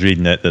that as I was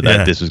reading it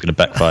that this was going to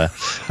backfire.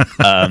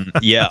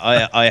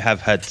 I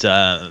have had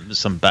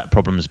some back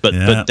problems,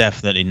 but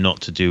definitely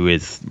not to do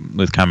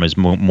with cameras.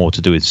 More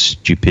to do with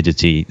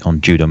stupidity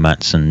on judo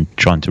mats and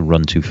trying to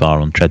run too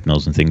far on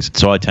treadmills and things.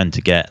 So I tend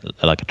to get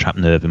like a trapped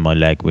nerve in my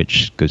leg,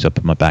 which goes up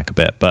in my back a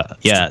bit. But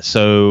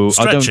so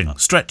stretching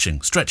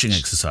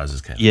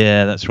exercises, Kev.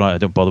 Yeah, that's right. I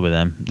don't bother with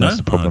them. That's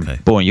the problem. Okay.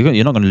 Boy,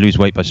 you're not going to lose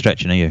weight by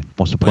stretching, are you?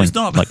 What's the point? It's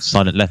not. Like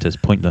silent letters,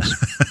 pointless.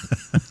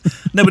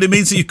 No, but it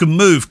means that you can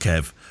move,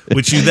 Kev,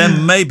 which you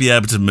then may be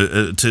able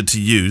to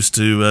use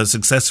to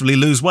successfully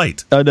lose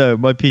weight. I know,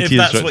 my PT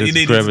instructor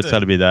is forever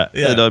telling me that.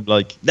 Yeah. And I'm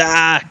like,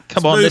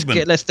 come on,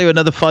 let's do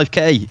another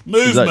 5K.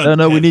 Movement. He's like,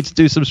 no, we need to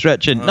do some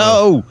stretching.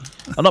 No,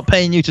 I'm not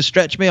paying you to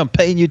stretch me. I'm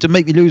paying you to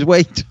make me lose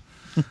weight.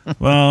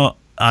 Well,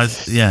 and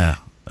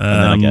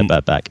then I get a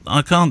bad back.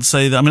 I can't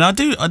say that. I mean,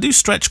 I do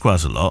stretch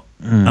quite a lot,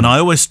 and I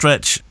always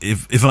stretch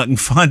if I can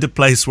find a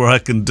place where I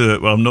can do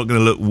it, where I'm not going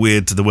to look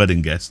weird to the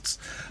wedding guests.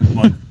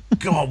 My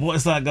God, what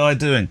is that guy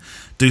doing?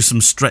 Do some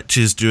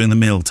stretches during the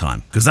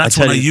mealtime, because that's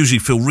when I usually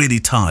feel really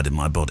tired in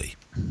my body.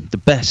 The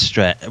best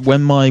stretch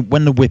when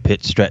the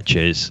whippet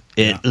stretches,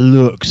 it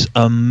looks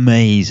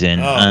amazing,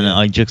 and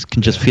I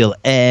can feel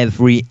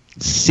every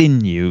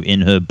sinew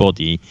in her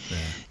body. Yeah.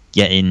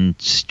 Getting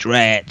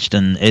stretched,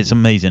 and it's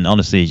amazing.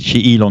 Honestly,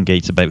 she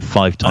elongates about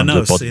 5 times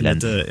her body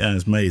length. Yeah,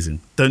 it's amazing.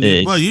 Don't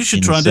you? Well, you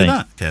should try and do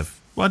that, Kev.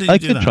 Why didn't you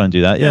do that? I could try and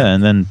do that,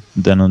 and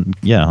then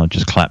I'll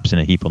just collapse in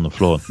a heap on the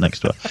floor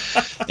next to her.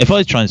 If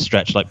I try and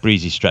stretch like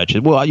Breezy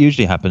stretches, what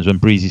usually happens when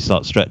Breezy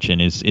starts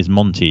stretching is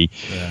Monty,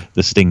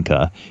 the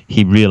stinker,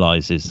 he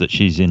realises that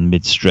she's in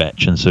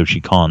mid-stretch, and so she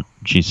can't.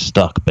 She's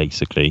stuck,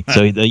 basically.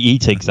 So he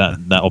takes that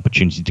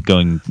opportunity to go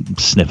and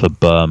sniff a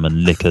bum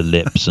and lick her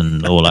lips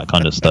and all that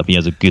kind of stuff. He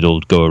has a good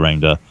old go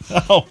around her.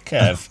 Oh,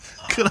 Kev.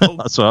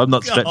 So I'm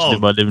not stretching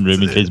in my living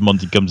room in case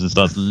Monty comes and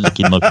starts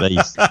licking my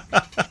face.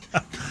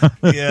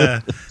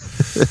 Yeah.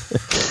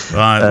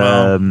 Right,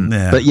 well,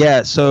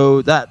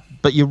 yeah.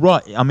 But you're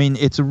right. I mean,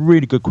 it's a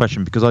really good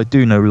question, because I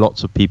do know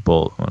lots of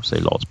people, I won't say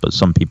lots, but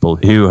some people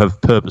who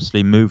have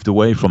purposely moved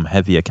away from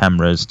heavier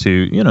cameras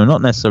to,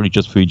 not necessarily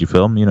just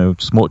Fujifilm,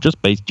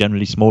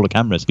 generally smaller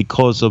cameras,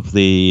 because of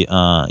the,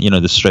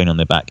 the strain on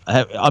their back.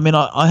 I mean,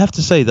 I have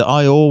to say that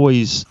I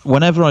always,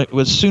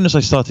 as soon as I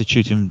started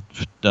shooting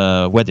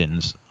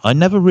weddings, I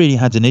never really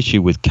had an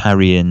issue with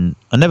I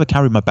never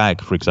carried my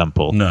bag, for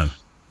example. No.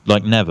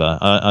 Like never.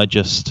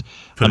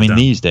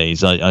 These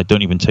days I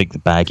don't even take the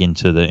bag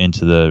into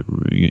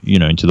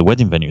the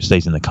wedding venue. It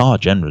stays in the car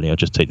generally. I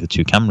just take the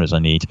 2 cameras I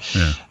need.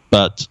 Yeah.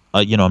 But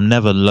I'm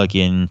never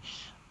lugging.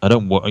 I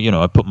don't.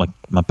 I put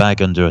my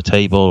bag under a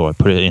table, or I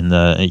put it in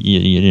the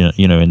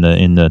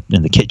in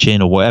the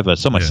kitchen or whatever,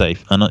 somewhere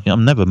safe. And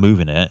I'm never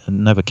moving it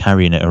and never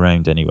carrying it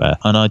around anywhere.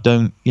 And I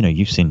don't.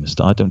 You've seen the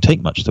stuff. I don't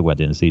take much to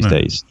weddings these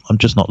days. I'm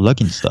just not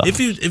lugging stuff. If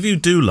you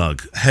do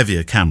lug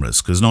heavier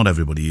cameras, because not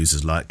everybody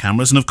uses light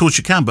cameras, and of course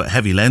you can put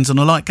heavy lens on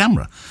a light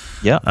camera.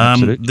 Yeah,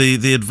 absolutely.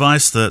 The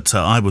advice that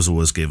I was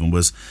always given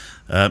was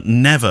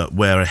never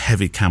wear a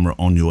heavy camera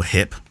on your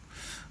hip.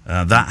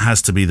 That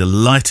has to be the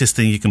lightest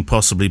thing you can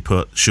possibly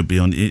put. Should be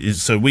on.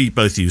 So we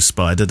both use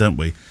Spider, don't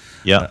we?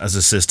 Yeah. As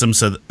a system,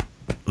 so the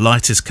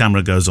lightest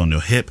camera goes on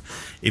your hip.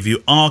 If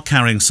you are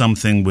carrying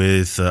something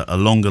with a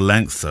longer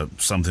length,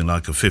 something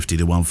like a 50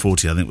 to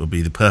 140, I think would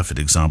be the perfect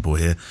example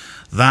here.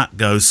 That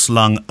goes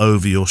slung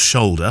over your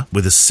shoulder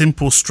with a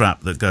simple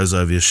strap that goes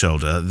over your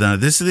shoulder. Now,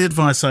 this is the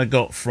advice I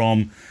got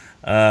from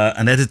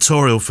an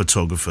editorial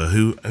photographer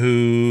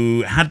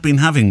who had been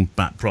having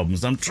back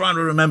problems. I'm trying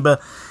to remember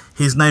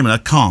his name, and I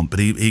can't, but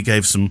he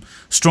gave some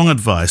strong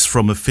advice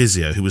from a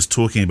physio who was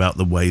talking about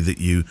the way that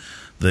you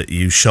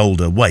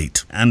shoulder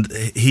weight. And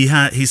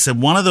he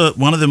said one of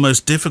the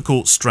most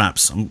difficult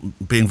straps, I'm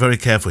being very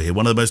careful here,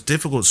 one of the most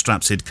difficult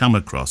straps he'd come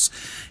across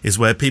is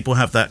where people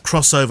have that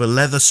crossover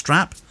leather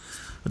strap.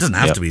 It doesn't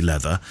have to be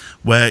leather,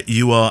 where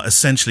you are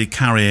essentially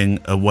carrying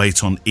a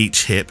weight on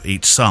each hip,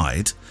 each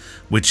side,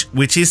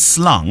 which is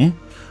slung,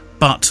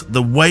 but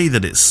the way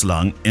that it's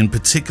slung, in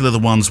particular the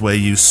ones where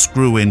you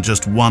screw in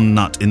just one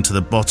nut into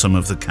the bottom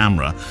of the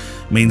camera,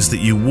 means that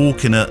you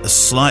walk in a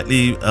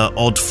slightly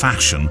odd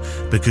fashion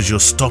because you're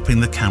stopping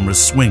the camera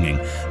swinging,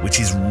 which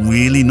is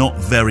really not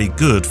very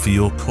good for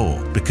your core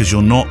because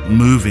you're not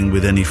moving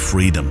with any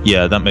freedom.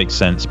 Yeah, that makes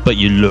sense. But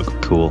you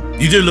look cool.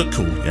 You do look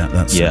cool. Yeah,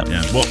 that's it.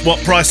 Yeah.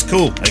 What price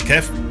cool, hey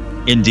Kev?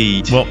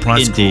 Indeed. What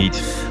price? Indeed.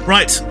 Cool?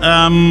 Right.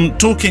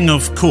 Talking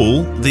of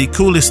cool, the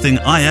coolest thing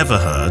I ever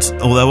heard,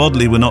 although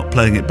oddly we're not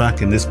playing it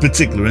back in this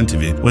particular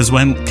interview, was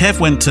when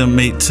Kev went to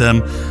meet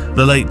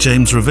the late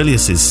James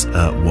Ravilious'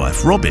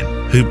 wife,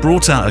 Robin, who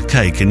brought out a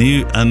cake,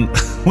 and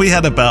we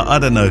had about, I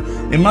don't know,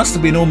 it must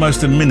have been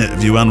almost a minute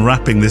of you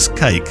unwrapping this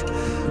cake.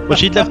 Well,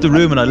 she'd left the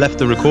room and I left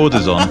the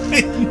recorders on.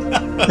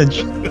 And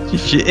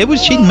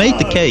she'd made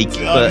the cake,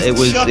 but it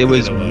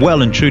was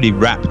well and truly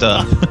wrapped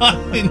up.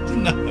 I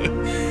know.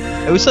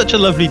 It was such a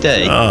lovely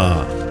day.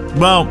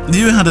 Well,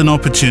 you had an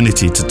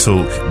opportunity to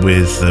talk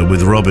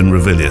with Robin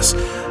Ravilious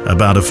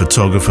about a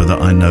photographer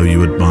that I know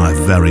you admire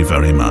very,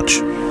 very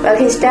much. Well,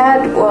 his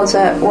dad was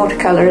a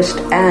watercolourist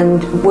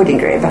and wood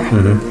engraver.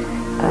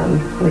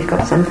 Mm-hmm. We've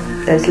got some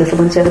those little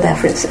ones over there,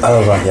 for instance.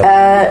 Oh, right,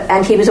 yeah.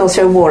 And he was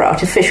also a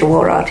official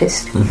war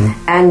artist.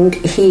 Mm-hmm. And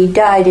he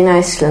died in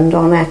Iceland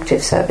on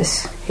active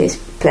service. His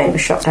plane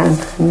was shot down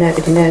and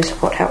nobody knows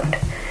what happened.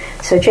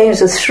 So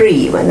James was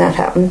 3 when that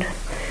happened.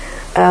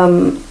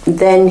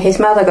 Then his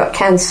mother got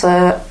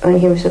cancer when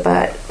he was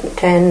about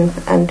 10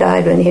 and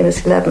died when he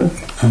was 11.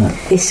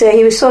 Mm. So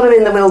he was sort of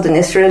in the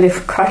wilderness really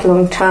for quite a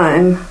long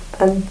time,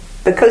 and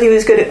because he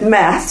was good at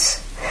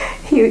maths,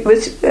 it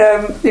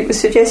was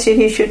suggested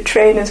he should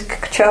train as a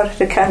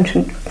chartered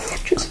accountant,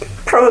 which was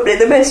probably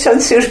the most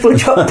unsuitable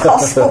job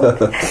possible.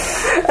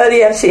 And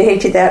he absolutely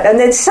hated that. And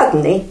then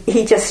suddenly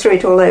he just threw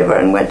it all over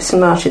and went to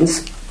St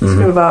Martin's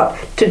School of Art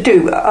to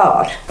do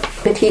art.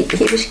 But he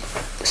was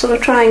sort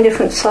of trying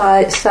different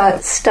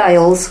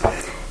styles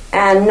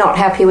and not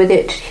happy with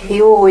it.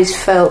 He always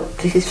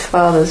felt his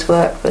father's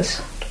work was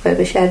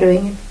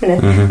overshadowing him. You know,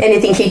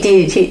 anything he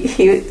did,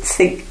 he would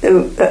think,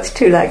 "Oh, that's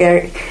too like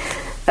Eric."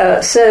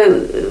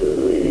 So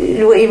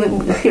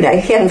he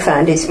hadn't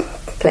found his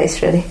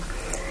place really.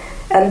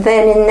 And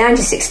then in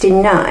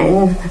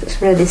 1969, it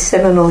was a really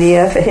seminal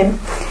year for him.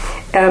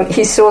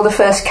 He saw the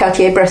first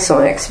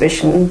Cartier-Bresson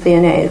exhibition,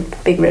 V&A,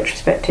 big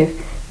retrospective,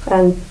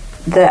 and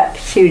that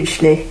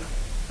hugely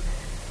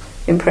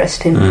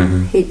impressed him.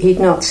 Mm-hmm. He'd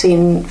not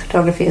seen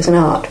photography as an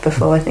art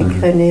before, I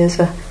think, only as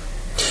a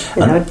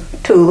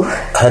tool.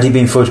 Had he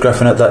been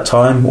photographing at that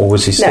time, or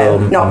was he still...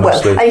 No, not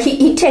mostly? Well.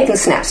 He'd taken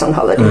snaps on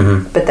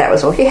holiday, but that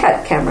was all. He had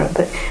a camera,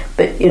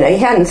 but he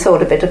hadn't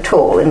thought of it at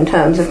all in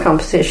terms of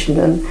composition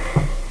and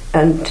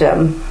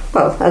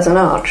as an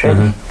art,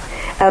 really.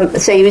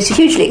 So he was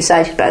hugely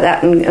excited by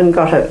that and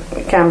got a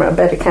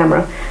better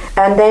camera.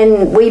 And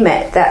then we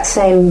met that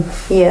same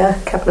year,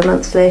 a couple of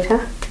months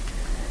later.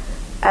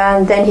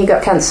 And then he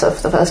got cancer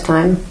for the first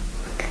time.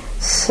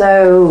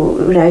 So,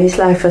 his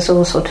life was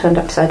also turned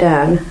upside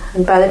down.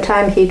 And by the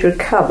time he'd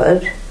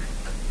recovered,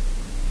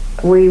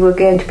 we were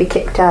going to be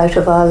kicked out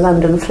of our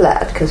London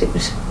flat because it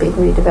was being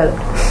redeveloped.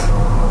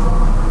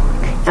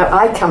 Now,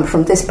 I come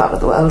from this part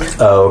of the world.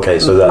 Oh, okay,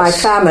 so that's... My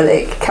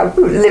family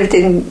lived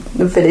in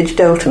the village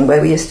Dalton,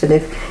 where we used to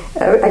live,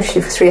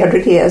 actually for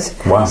 300 years.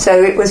 Wow.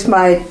 So it was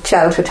my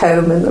childhood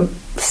home and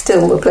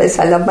still the place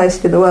I love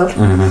most in the world.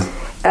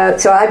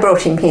 So I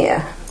brought him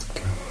here.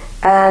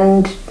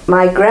 And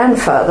my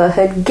grandfather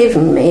had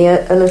given me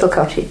a little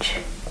cottage,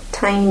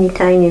 tiny,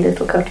 tiny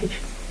little cottage.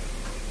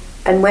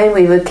 And when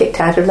we were kicked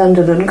out of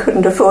London and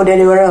couldn't afford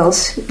anywhere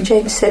else,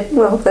 James said,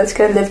 well, let's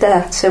go and live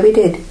there. So we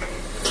did.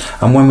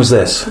 And when was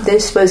this?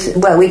 This was,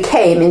 we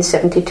came in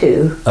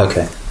 72.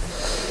 Okay.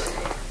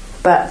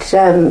 But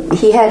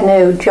he had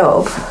no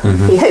job.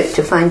 He hoped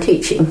to find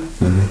teaching,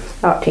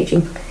 art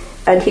teaching.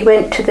 And he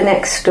went to the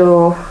next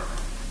door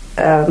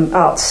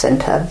arts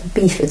centre, the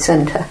Beeford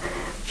Centre,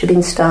 which had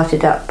been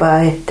started up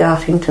by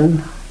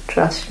Dartington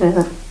Trust,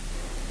 and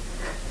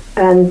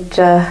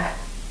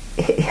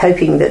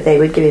hoping that they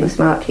would give him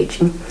some art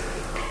teaching.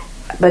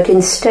 But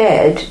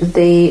instead,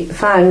 the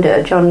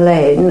founder, John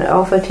Lane,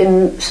 offered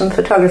him some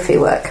photography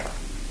work.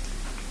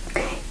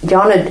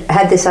 John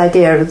had this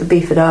idea of the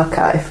Beeford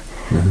Archive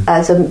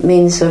as a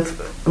means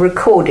of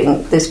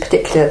recording this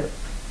particular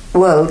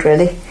world,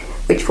 really,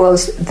 which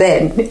was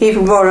then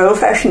even more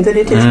old-fashioned than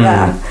it is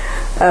now.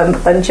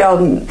 And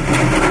John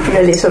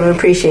really sort of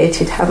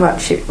appreciated how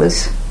much it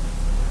was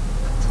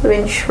sort of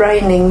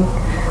enshrining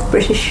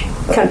British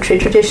country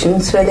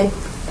traditions, really.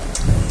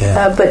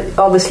 but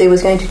obviously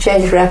was going to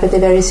change rapidly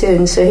very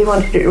soon, so he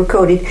wanted it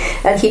recorded.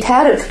 And he'd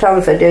had a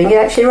photographer doing it,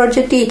 actually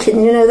Roger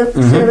Deakin, you know, the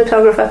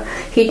cinematographer.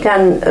 He'd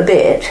done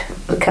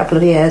a couple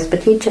of years,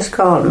 but he'd just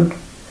gone.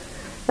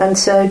 And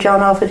so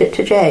John offered it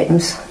to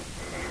James.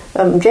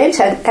 James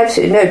had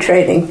absolutely no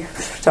training in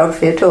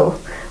photography at all.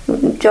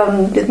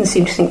 John didn't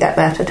seem to think that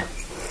mattered.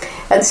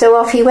 And so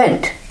off he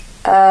went.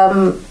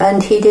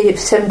 And he did it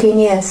for 17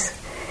 years.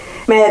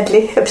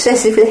 Madly,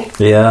 obsessively.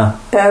 Yeah,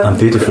 and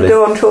beautifully.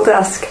 Dawn till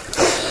dusk.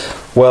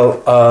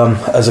 Well,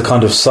 as a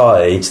kind of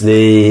side,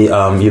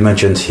 you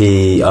mentioned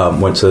he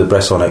went to the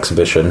Bresson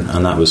exhibition,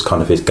 and that was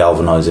kind of his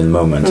galvanising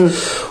moment.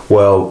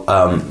 Well,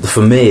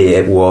 for me,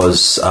 it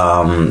was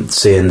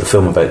seeing the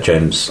film about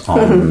James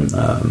on,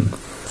 I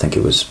think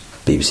it was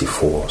BBC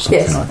 4 or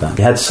something like that.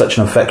 He had such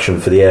an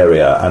affection for the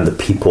area and the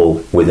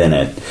people within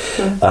it.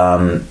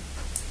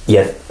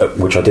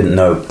 Which I didn't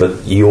know,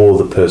 but you're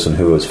the person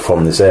who was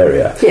from this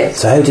area. Yes.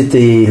 So how did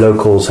the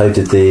locals, how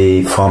did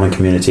the farming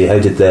community, how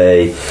did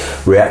they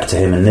react to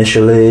him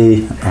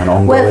initially and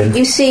ongoing? Well,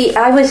 you see,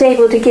 I was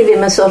able to give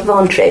him a sort of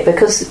entree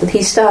because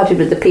he started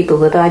with the people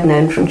that I'd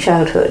known from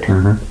childhood.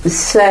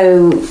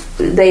 So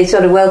they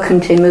sort of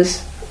welcomed him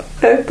as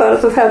part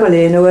of the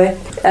family in a way.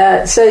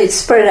 So it's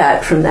spread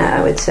out from there,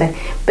 I would say.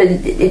 But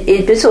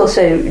it was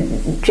also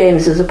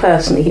James as a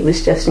person. He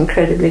was just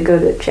incredibly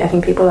good at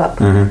chatting people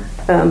up.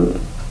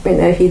 You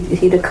know,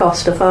 he'd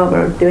accost a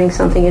farmer doing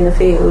something in a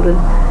field,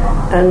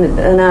 and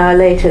an hour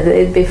later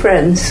they'd be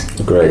friends.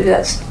 Great.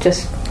 That's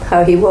just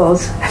how he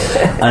was.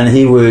 And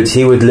he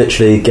would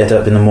literally get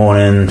up in the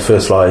morning,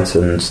 first light,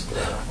 and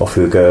off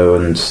he would go,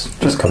 and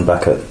just come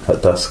back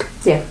at dusk.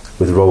 Yeah.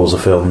 With rolls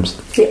of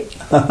films. Yeah.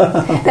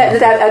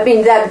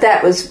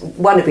 that was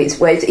one of his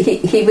ways.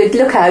 He would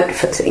look out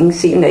for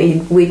things. You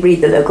know, we'd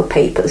read the local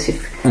papers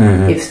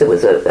if there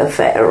was a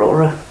fair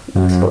or a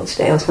sports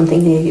day or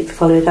something. He'd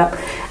follow it up.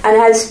 And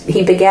as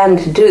he began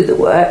to do the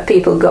work,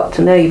 people got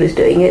to know he was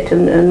doing it,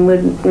 and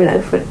would, you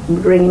know,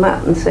 ring him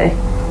up and say,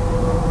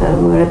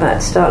 "We're about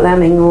to start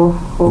lambing," or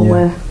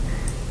we're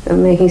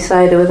making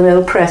cider with an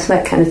old press,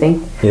 that kind of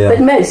thing. Yeah.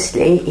 But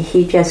mostly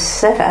he just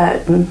set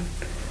out and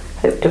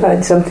hope to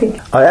find something.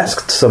 I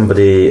asked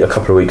somebody a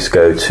couple of weeks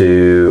ago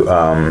to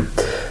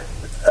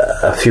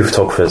a few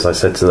photographers. I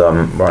said to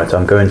them, right,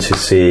 I'm going to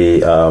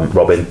see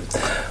Robin.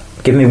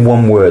 Give me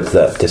one word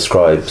that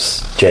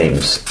describes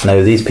James.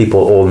 Now, these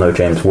people all know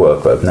James'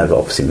 work, but I've never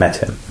obviously met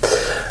him.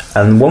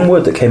 And one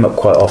word that came up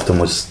quite often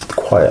was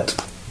quiet.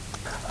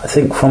 I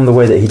think from the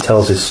way that he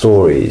tells his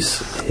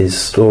stories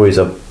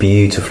are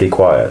beautifully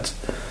quiet.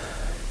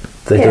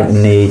 They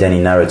don't need any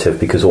narrative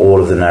because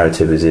all of the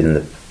narrative is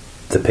in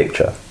the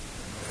picture.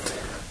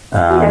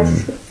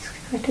 Yes, it's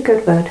quite a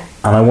good word.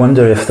 And I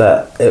wonder if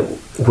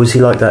was he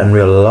like that in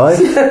real life?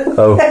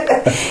 No,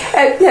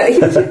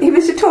 he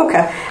was a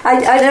talker.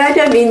 I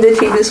don't mean that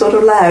he was sort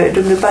of loud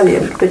and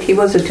rebelliant, but he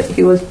was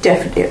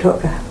definitely a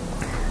talker.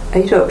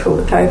 He talked all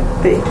the time,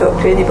 but he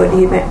talked to anybody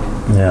he met.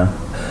 Yeah.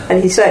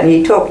 And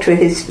he talked to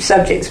his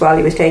subjects while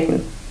he was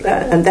taking,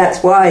 and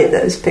that's why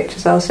those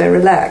pictures are so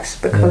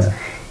relaxed, because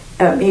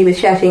he was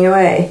chatting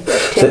away,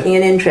 taking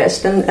an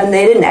interest, and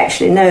they didn't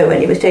actually know when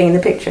he was taking the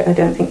picture, I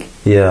don't think.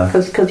 Yeah.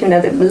 Because you know,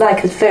 the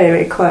like is very,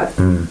 very quiet.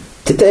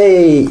 Did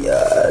they,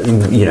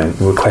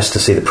 request to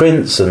see the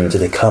prints, and did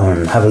they come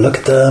and have a look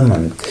at them,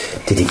 and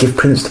did he give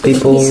prints to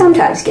people? He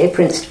sometimes gave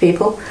prints to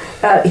people.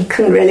 He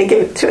couldn't really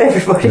give it to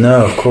everybody.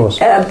 No, of course.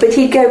 But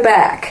he'd go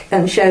back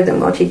and show them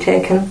what he'd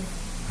taken.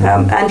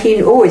 And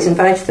he always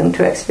invited them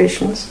to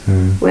exhibitions.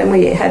 When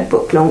we had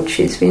book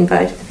launches, we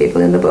invited the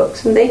people in the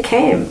books, and they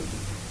came.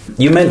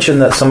 You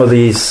mentioned that some of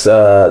these,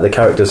 the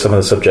characters, some of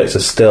the subjects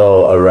are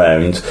still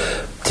around.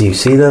 Do you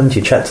see them? Do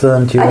you chat to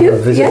them? Do you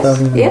visit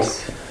them?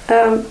 Yes.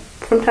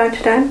 From time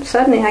to time,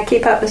 certainly. I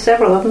keep up with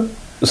several of them.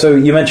 So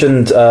you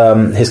mentioned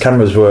his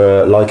cameras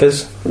were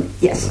Leicas?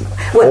 Yes.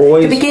 Well,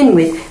 always? To begin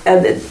with,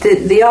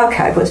 the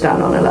archive was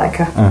done on a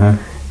Leica.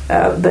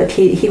 But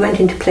he went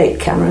into plate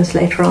cameras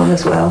later on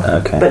as well.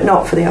 Okay. But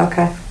not for the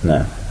archive.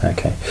 No,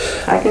 okay.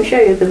 I can show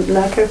you the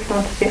Leica if you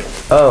want to see it.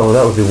 Oh,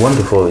 that would be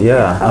wonderful.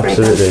 Yeah,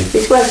 absolutely.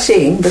 It's worth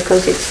seeing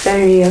because it's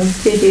very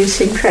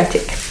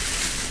idiosyncratic.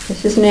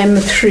 This is an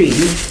M3.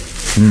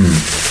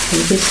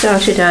 And he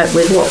started out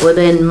with what were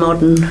then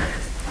modern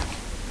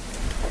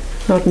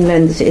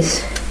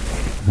lenses.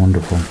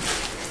 Wonderful.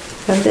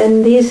 And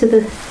then these are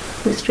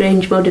the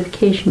strange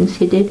modifications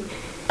he did.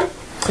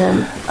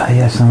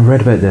 Yes, I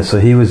read about this. So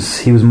he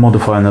was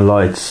modifying the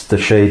lights, the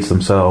shades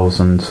themselves,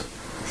 and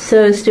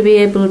so as to be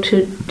able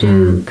to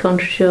do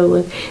contre-show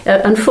work.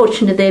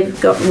 Unfortunately,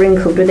 they've got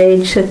wrinkled with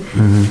age, so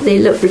they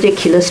look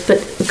ridiculous. But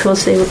of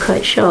course, they were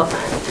quite sharp.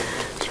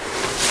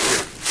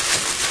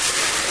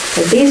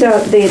 So these are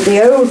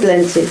the old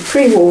lenses,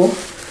 pre-war,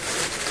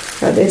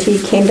 that he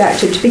came back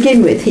to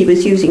begin with. He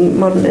was using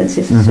modern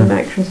lenses, some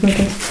actions and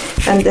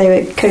things, and they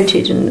were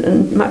coated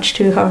and much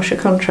too harsh a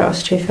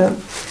contrast, he felt.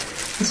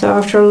 So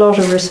after a lot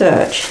of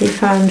research, he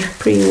found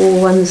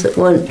pre-war ones that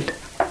weren't.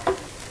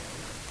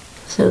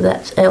 So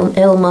that's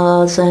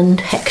Elmars and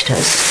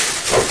Hectors.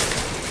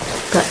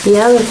 But the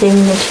other thing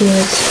that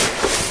is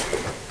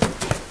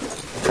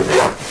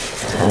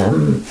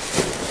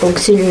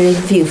auxiliary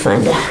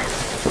viewfinder.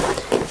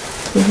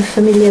 Are you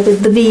familiar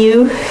with the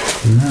VU? No.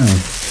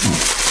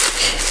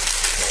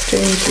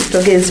 Strange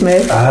little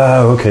gizmo.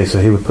 Oh, okay, so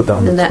he would put that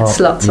on the top. And that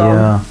slots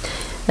on.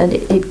 And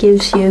it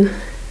gives you...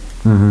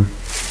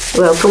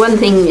 Well, for one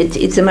thing,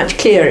 it's a much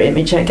clearer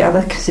image, I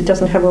gather, because it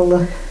doesn't have all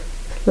the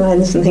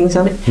lines and things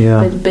on it.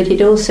 Yeah. But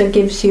it also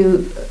gives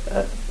you...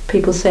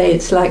 people say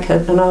it's like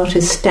an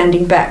artist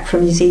standing back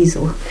from his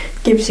easel.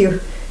 It gives you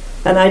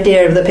an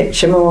idea of the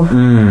picture more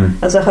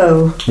as a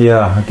whole.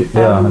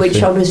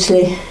 Which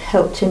obviously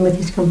helped him with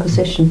his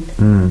composition.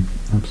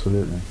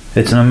 Absolutely.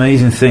 It's an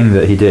amazing thing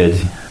that he did.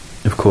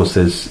 Of course,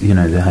 there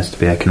has to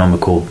be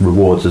economical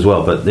rewards as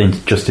well, but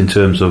just in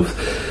terms of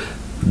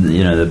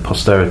the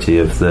posterity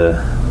of the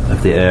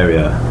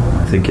area,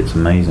 I think it's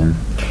amazing.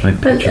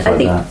 Pictures like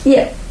that.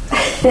 Yeah.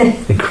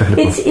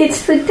 Incredible.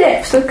 It's the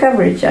depth of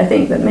coverage, I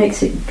think, that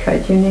makes it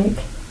quite unique.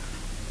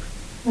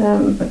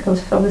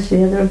 Because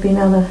obviously there have been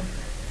other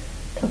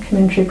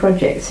documentary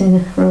projects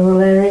in rural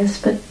areas,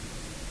 but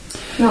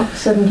not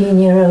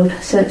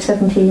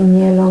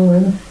 17-year long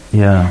run.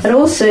 Yeah. And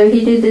also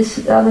he did this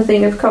other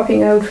thing of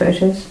copying old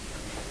photos.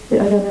 I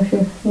don't know if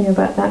you knew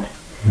about that.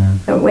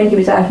 When he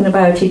was out and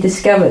about, he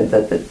discovered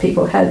that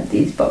people had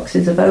these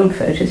boxes of old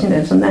photos, from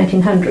the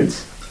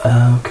 1900s,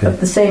 of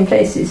the same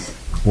places.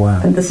 Wow.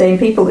 And the same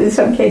people in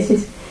some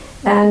cases.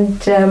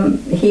 And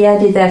he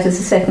added that as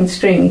a second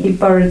string. He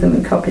borrowed them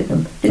and copied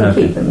them. Didn't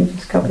keep them, he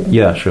just copied them.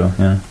 Yeah, sure,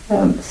 yeah.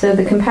 So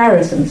the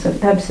comparisons are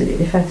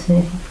absolutely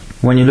fascinating.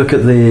 When you look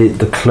at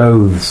the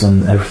clothes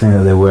and everything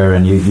that they're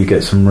wearing, you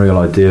get some real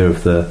idea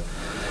of the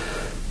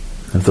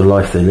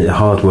life they live,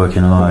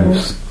 hard-working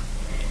lives.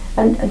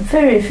 And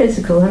very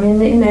physical. I mean,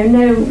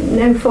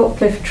 no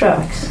forklift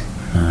trucks.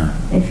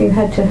 If you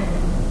had to...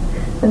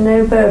 And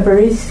no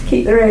Burberrys,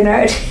 keep the rain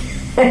out.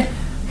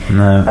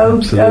 No,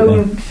 old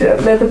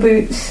leather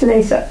boots,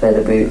 lace-up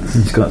leather boots.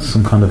 He's got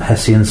some kind of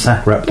Hessian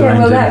sack wrapped around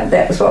him. Yeah, well,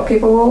 that was what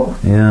people wore.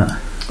 Yeah.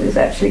 It was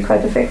actually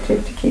quite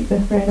effective to keep the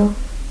rain off.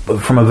 But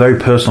from a very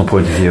personal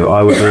point of view,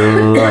 I would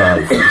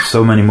love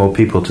so many more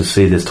people to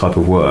see this type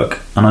of work,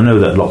 and I know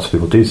that lots of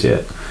people do see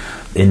it.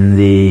 In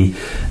the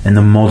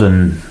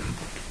modern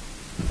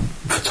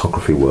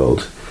photography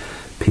world,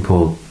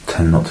 people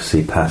tend not to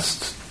see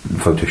past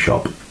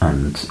Photoshop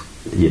and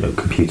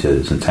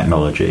computers and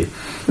technology.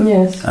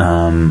 Yes.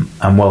 And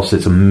whilst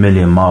it's a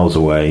million miles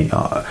away,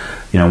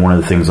 one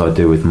of the things I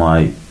do with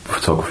my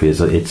photography is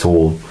that it's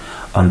all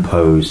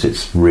unposed,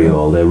 it's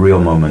real, they're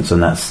real moments,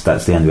 and that's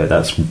the end of it.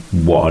 That's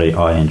what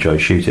I enjoy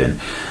shooting.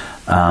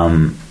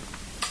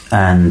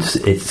 And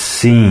it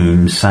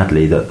seems,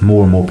 sadly, that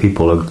more and more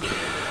people are,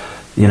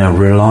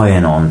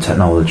 relying on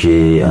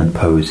technology and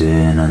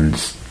posing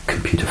and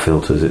computer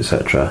filters,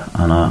 etc.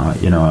 And I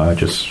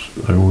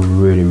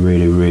really,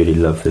 really, really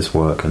love this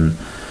work and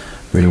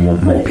really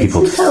want more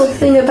people to see. It's this whole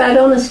thing about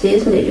honesty,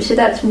 isn't it? You see,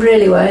 that's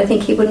really why I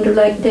think he wouldn't have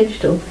liked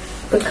digital,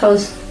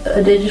 because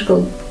a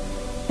digital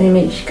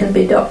image can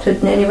be doctored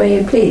in any way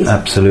you please.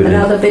 Absolutely.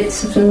 And other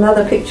bits of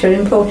another picture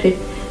imported,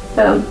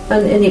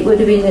 and it would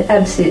have been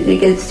absolutely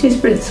against his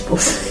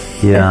principles.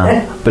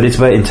 Yeah, but it's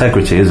about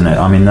integrity, isn't it?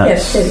 I mean,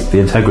 that's the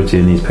integrity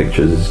in these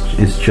pictures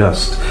is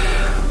just,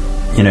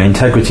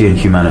 integrity and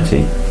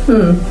humanity.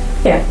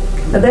 Yeah.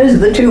 And those are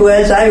the two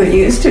words I would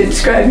use to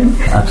describe him.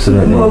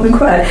 Absolutely. More than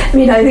quiet. I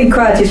mean, I think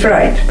quiet is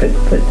right, but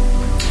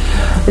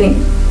I think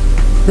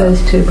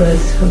those two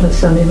words sort of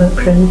sum him up,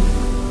 really.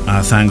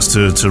 Thanks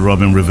to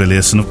Robin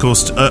Ravilious, and of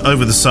course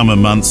over the summer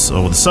months,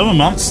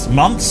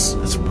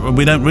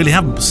 we don't really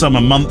have summer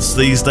months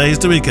these days,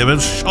 do we, Kevin?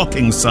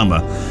 Shocking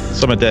summer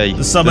day.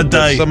 The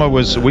summer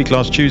was a week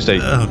last Tuesday.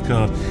 Oh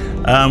God.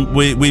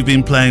 We've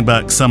been playing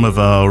back some of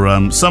our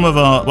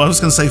well, I was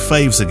going to say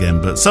faves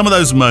again, but some of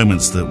those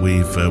moments that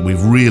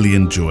we've really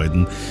enjoyed,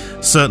 and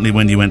certainly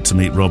when you went to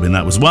meet Robin,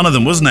 that was one of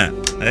them, wasn't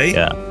it? Hey?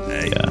 Yeah.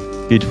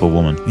 Beautiful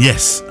woman.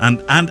 Yes,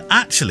 and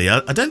actually, I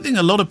don't think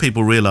a lot of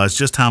people realise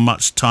just how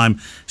much time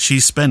she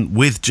spent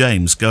with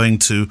James, going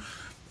to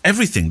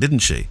everything, didn't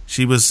she?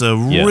 She was a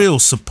real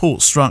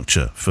support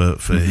structure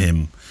for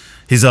him,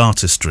 his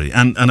artistry,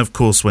 and of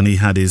course when he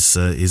had his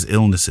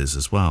illnesses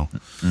as well.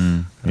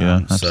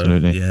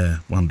 Absolutely. So,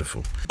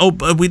 wonderful. Oh,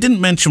 but we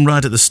didn't mention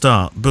right at the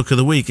start, Book of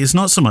the Week. It's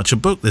not so much a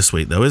book this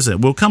week, though, is it?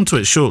 We'll come to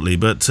it shortly,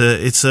 but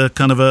it's a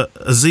kind of a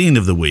zine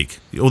of the week.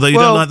 Although you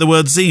don't like the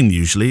word zine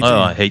usually.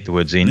 I hate the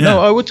word zine. Yeah.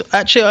 No, I would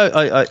actually.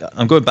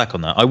 I'm going back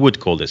on that. I would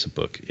call this a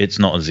book. It's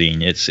not a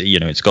zine. It's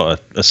it's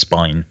got a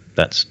spine.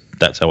 That's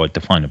how I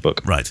define a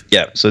book. Right.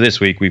 Yeah. So this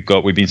week we've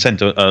been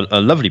sent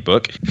a lovely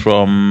book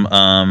from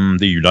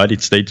the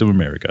United States of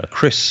America.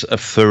 Chris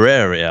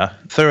Ferreira.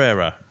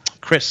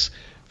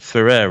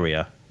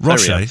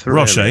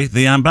 Rocher,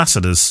 the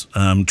ambassador's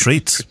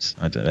treat.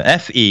 I don't know.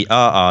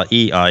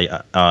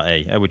 Ferreira.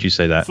 How would you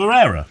say that?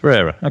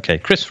 Ferreira. Okay,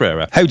 Chris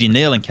Ferreira. Howdy,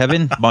 Neale and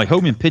Kevin. My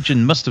homing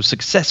pigeon must have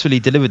successfully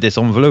delivered this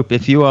envelope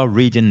if you are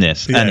reading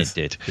this. Yes. And it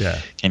did. Yeah.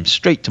 Came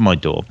straight to my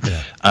door.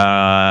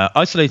 Yeah.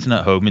 Isolating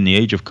at home in the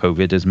age of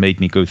COVID has made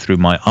me go through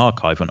my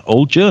archive on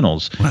old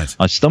journals. Right.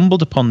 I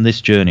stumbled upon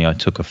this journey I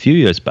took a few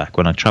years back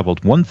when I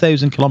travelled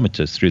 1,000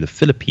 kilometres through the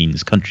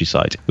Philippines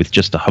countryside with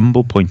just a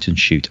humble point and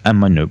shoot and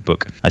my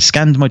notebook. I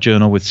scanned my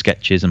journal with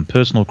sketches and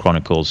personal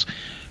chronicles,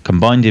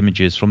 combined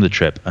images from the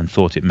trip, and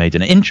thought it made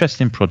an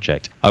interesting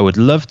project. I would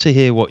love to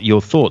hear what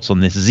your thoughts on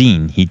this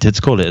zine. He did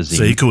call it a zine.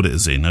 So he called it a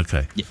zine,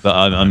 okay. Yeah, but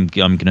I'm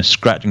going to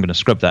scrap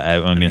that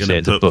out. I'm going to say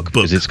it's a book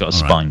because it's got a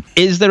spine. Right.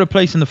 Is there a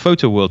place in the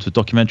photo world for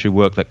documentary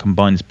work that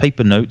combines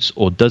paper notes,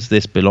 or does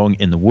this belong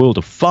in the world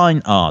of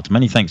fine art?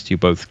 Many thanks to you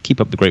both.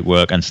 Keep up the great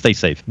work and stay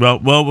safe. Well,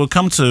 we'll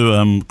come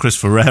to Chris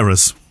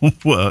Ferreira's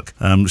work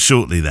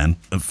shortly then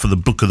for the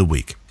book of the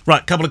week.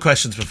 Right, couple of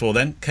questions before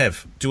then.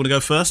 Kev, do you want to go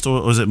first,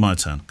 or is it my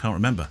turn? Can't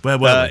remember. Where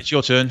were we? It's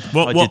your turn.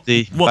 I did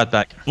the bad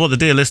back. What the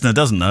dear listener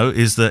doesn't know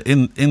is that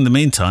in the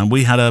meantime,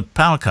 we had a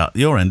power cut at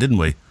your end, didn't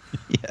we?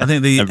 Yeah. I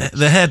think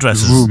the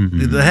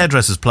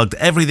hairdressers plugged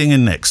everything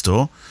in next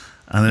door,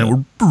 and then it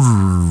would...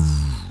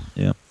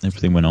 Yeah,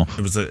 everything went off.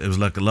 It was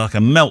like a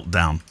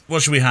meltdown.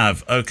 What should we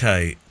have?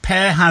 Okay,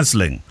 Per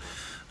Hasling.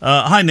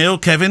 Hi Neale,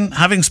 Kevin.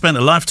 Having spent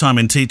a lifetime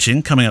in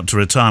teaching, coming up to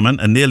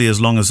retirement, and nearly as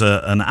long as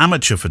an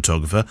amateur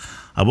photographer,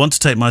 I want to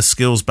take my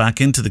skills back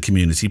into the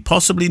community,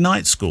 possibly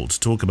night school, to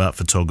talk about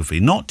photography,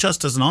 not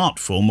just as an art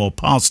form or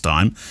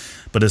pastime,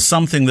 but as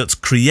something that's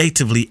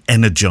creatively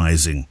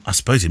energising. I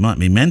suppose it might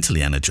be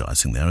mentally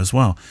energising there as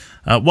well.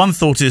 One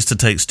thought is to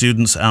take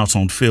students out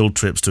on field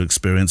trips to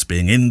experience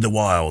being in the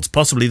wilds,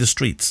 possibly the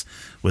streets,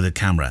 with a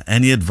camera.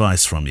 Any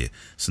advice from you?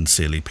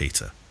 Sincerely,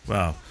 Peter.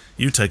 Wow.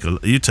 You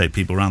take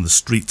people around the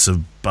streets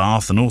of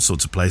Bath and all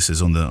sorts of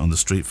places on the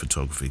street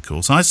photography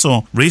course.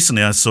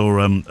 Recently I saw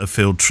a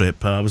field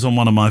trip. I was on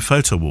one of my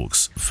photo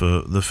walks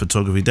for the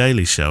Photography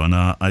Daily show, and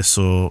I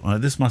saw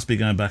this must be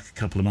going back a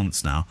couple of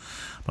months now.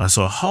 But I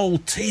saw a whole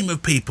team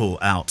of people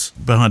out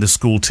behind a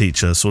school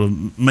teacher, sort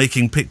of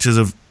making pictures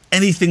of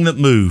anything that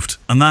moved,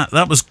 and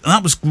that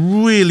was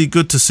really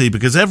good to see,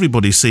 because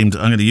everybody seemed,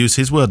 I'm going to use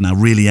his word now,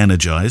 really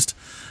energised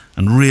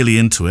and really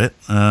into it.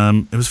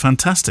 It was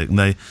fantastic. And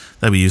they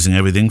were using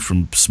everything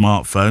from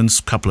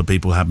smartphones. A couple of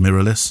people had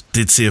mirrorless.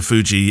 Did see a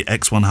Fuji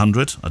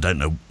X100. I don't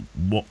know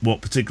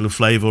what particular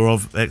flavour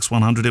of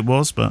X100 it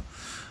was, but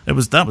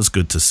that was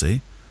good to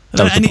see.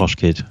 That was the posh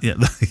kid. Yeah,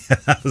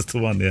 that was the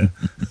one, yeah.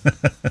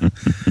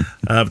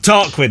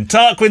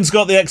 Tarquin's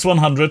got the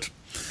X100.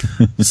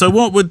 So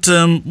what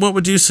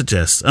would you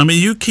suggest? I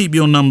mean, you keep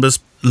your numbers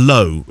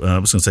low. I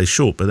was going to say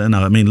short, but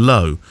no, I mean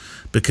low,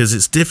 because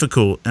it's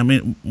difficult. I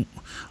mean,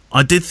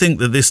 I did think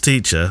that this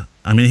teacher,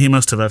 I mean, he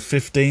must have had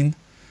 15.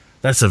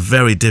 That's a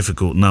very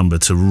difficult number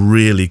to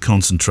really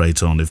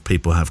concentrate on if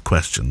people have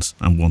questions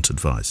and want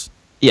advice.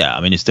 Yeah,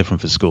 I mean, it's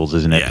different for schools,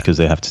 isn't it? Yeah. Because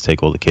they have to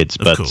take all the kids.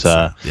 But course,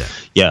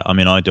 yeah, I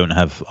mean,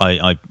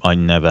 I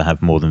never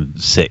have more than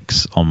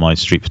 6 on my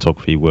street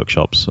photography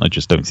workshops. I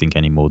just don't think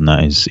any more than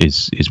that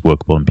is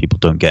workable, and people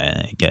don't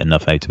get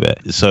enough out of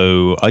it.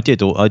 So I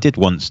did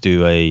once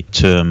do a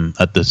term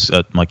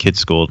at my kids'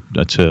 school,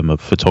 a term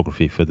of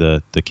photography for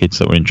the kids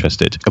that were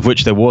interested, of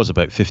which there was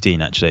about 15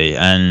 actually.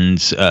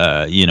 And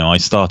I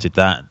started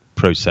that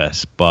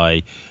process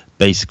by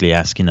basically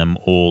asking them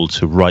all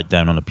to write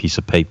down on a piece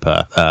of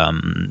paper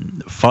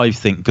 5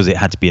 things, because it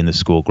had to be in the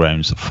school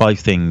grounds, 5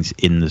 things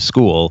in the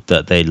school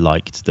that they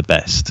liked the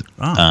best.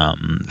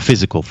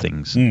 Physical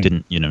things,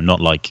 didn't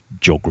not like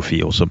geography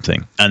or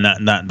something, and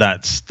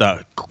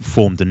that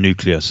formed the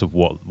nucleus of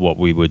what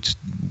we would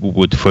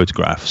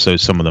photograph. So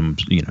some of them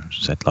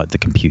said like the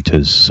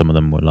computers, some of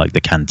them were like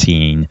the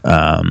canteen,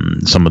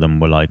 some of them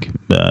were like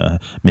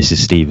Mrs.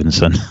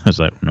 Stephenson. I was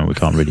like, no, we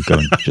can't really go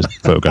and just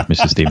photograph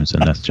Mrs.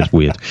 Stephenson, that's just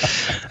weird.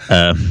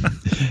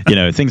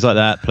 Things like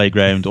that,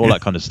 playground, all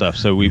that kind of stuff.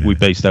 So we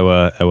based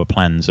our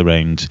plans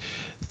around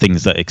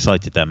things that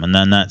excited them, and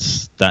then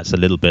that's a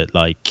little bit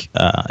like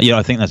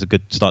I think that's a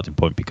good starting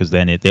point, because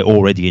then they're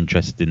already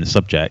interested in the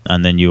subject,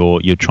 and then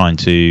you're trying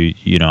to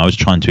I was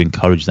trying to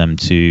encourage them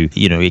to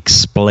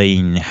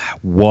explain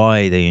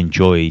why they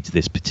enjoyed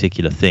this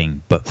particular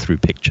thing, but through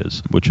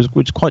pictures, which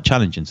was quite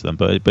challenging to them,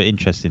 but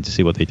interesting to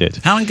see what they did.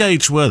 How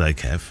engaged were they,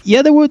 Kev?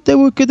 Yeah, they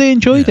were good. They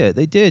enjoyed it.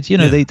 They did.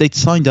 They'd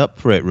signed up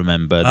for it.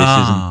 Remember,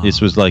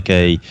 this was like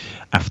a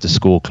after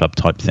school club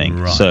type thing.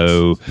 Right.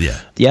 So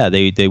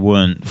they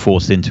weren't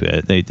forced into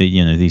it. They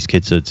these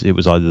kids it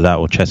was either that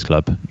or chess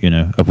club,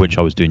 of which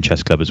I was doing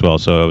chess club as well,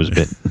 so I was a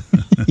bit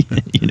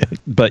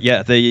but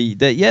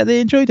they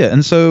enjoyed it.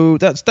 And so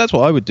that's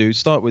what I would do,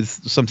 start with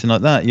something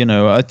like that.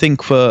 I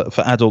think for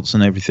adults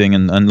and everything,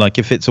 and like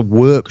if it's a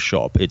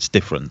workshop, it's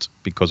different,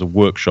 because a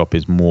workshop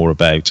is more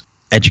about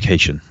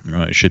education,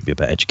 right? It should be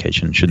about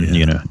education,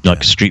 shouldn't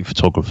like street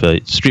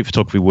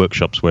photography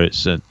workshops where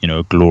it's a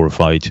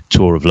glorified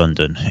tour of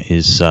London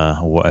is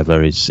or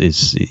whatever is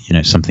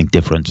something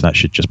different. That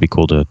should just be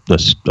called a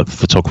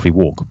photography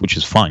walk, which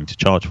is fine to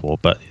charge for,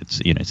 but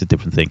it's a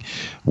different thing.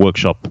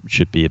 Workshop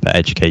should be about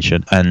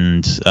education,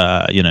 and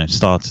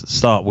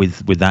start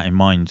with that in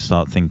mind.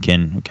 Start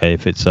thinking, okay,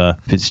 if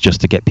it's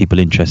just to get people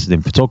interested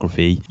in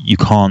photography, you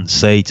can't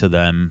say to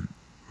them,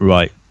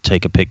 right,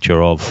 take a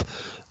picture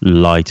of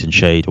light and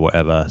shade or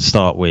whatever.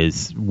 Start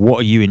with, what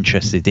are you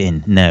interested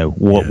in now?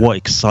 What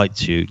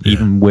excites you,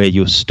 even where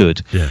you're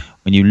stood?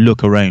 When you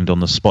look around on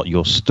the spot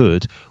you're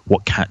stood,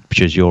 what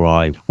captures your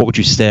eye? What would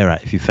you stare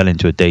at if you fell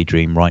into a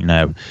daydream right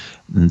now?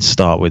 And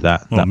start with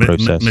that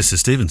process. Mrs.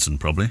 Stephenson,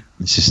 probably.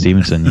 Mrs.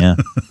 Stephenson, yeah.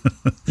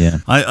 Yeah.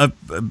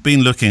 I've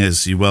been looking,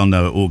 as you well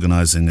know, at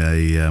organising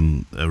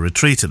a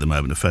retreat at the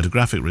moment, a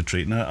photographic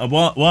retreat. Now,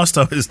 whilst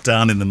I was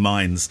down in the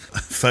mines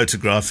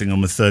photographing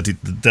on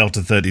the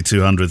Delta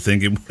 3200,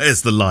 thinking,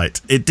 where's the light?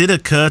 It did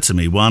occur to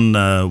me,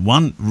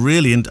 one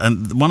really,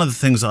 and one of the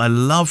things I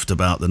loved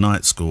about the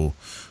night school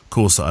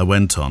course that I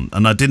went on,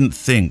 and I didn't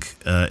think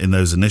in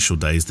those initial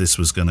days this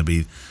was going to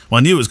be, well,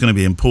 I knew it was going to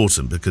be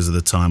important because of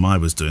the time I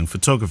was doing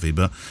photography,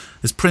 but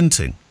it's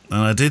printing.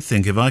 And I did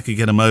think if I could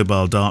get a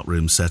mobile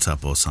darkroom set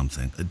up or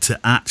something to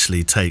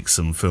actually take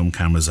some film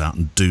cameras out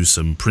and do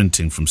some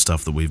printing from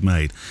stuff that we've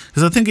made,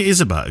 because I think it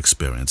is about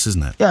experience,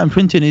 isn't it? Yeah, and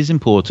printing is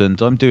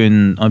important. I'm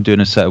doing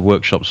a set of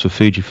workshops for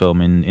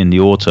Fujifilm in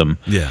the autumn.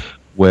 Yeah.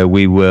 Where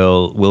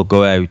we'll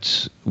go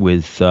out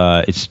with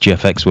it's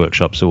GFX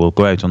workshop, so we'll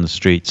go out on the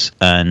streets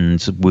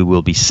and we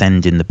will be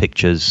sending the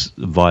pictures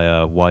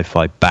via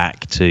Wi-Fi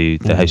back to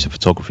the House of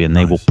Photography, and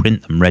they will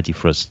print them ready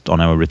for us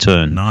on our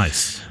return.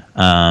 Nice.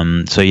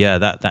 So yeah,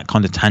 that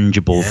kind of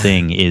tangible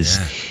thing is.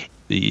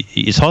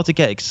 It's hard to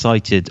get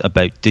excited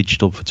about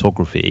digital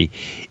photography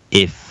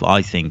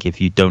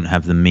if you don't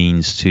have the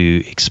means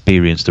to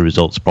experience the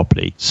results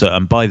properly. So,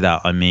 and by that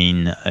I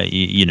mean,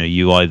 you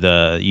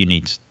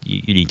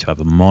need to have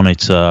a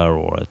monitor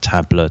or a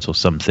tablet or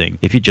something.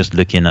 If you're just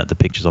looking at the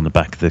pictures on the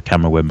back of the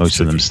camera where most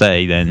of them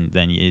stay, then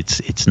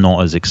it's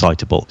not as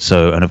excitable.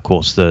 So, and of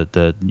course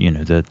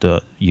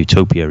the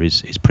utopia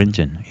is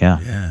printing.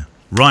 Yeah.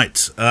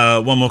 Right,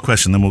 one more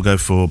question, then we'll go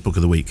for Book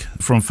of the Week.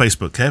 From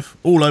Facebook, Kev,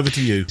 all over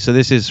to you. So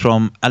this is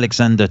from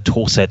Alexander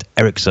Torset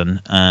Eriksson,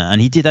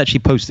 and he did actually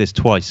post this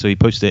twice. So he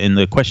posted it in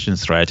the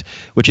questions thread,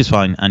 which is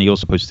fine, and he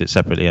also posted it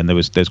separately, and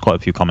there's quite a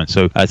few comments.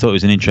 So I thought it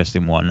was an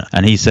interesting one.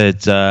 And he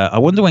said, I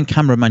wonder when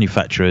camera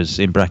manufacturers,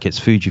 in brackets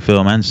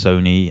Fujifilm and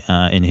Sony,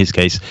 in his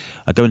case,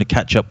 are going to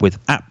catch up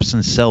with apps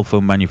and cell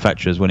phone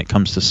manufacturers when it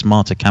comes to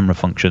smarter camera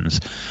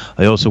functions.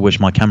 I also wish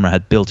my camera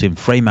had built-in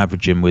frame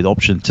averaging with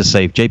option to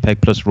save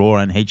JPEG plus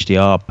RAW and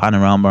HDR,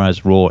 panorama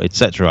as RAW,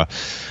 etc.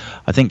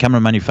 I think camera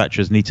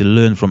manufacturers need to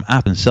learn from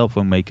app and cell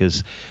phone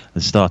makers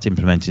and start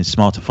implementing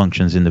smarter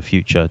functions in the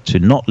future to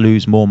not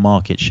lose more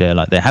market share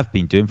like they have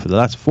been doing for the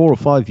last 4 or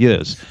 5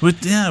 years.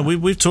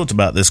 We've talked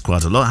about this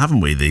quite a lot, haven't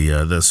we?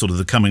 The sort of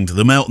the coming to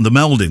the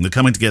melding, the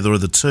coming together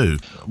of the two.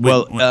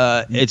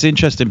 It's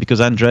interesting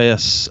because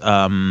Andreas,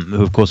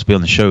 who of course will be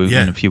on the show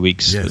in a few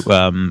weeks,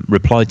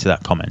 replied to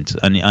that comment,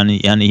 and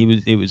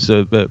it was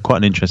quite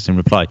an interesting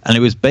reply. And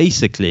it was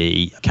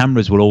basically,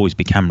 cameras will always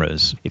be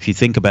cameras. If you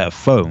think about a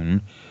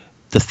phone,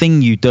 the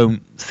thing you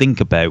don't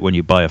think about when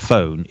you buy a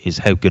phone is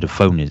how good a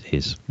phone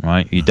is,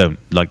 right? You don't,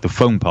 like, the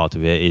phone part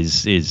of it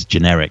is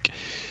generic.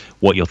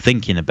 What you're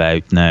thinking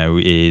about now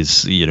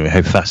is,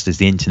 how fast is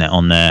the internet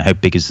on there? How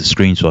big is the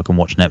screen so I can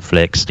watch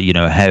Netflix?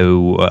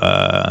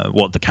 How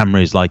what the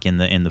camera is like in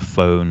the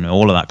phone,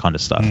 all of that kind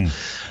of stuff.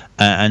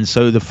 And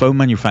so the phone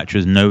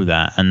manufacturers know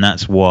that, and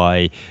that's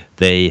why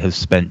they have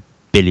spent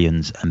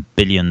billions and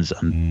billions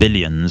and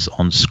billions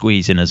on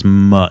squeezing as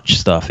much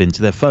stuff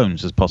into their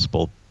phones as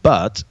possible.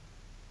 But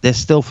they're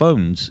still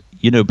phones,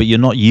 but you're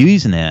not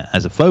using it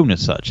as a phone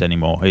as such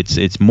anymore.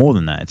 It's more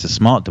than that. It's a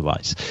smart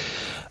device.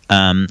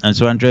 And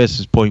so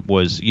Andreas's point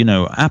was,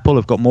 Apple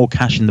have got more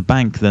cash in the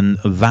bank than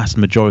a vast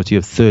majority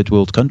of third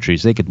world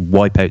countries. They could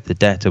wipe out the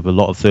debt of a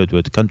lot of third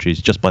world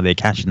countries just by their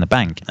cash in the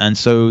bank. And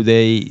so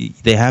they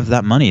have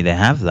that money. They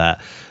have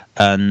that.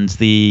 And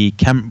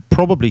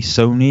probably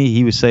Sony,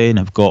 he was saying,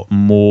 have got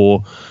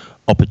more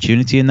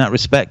opportunity in that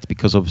respect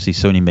because obviously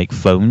Sony make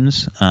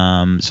phones.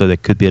 So there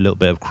could be a little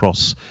bit of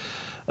cross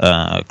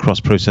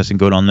processing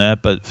going on there,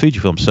 but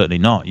Fujifilm certainly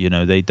not.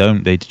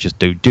 They just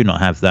do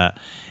not have that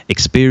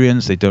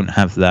experience. They don't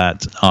have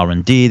that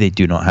R&D. They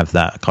do not have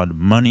that kind of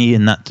money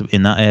in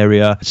that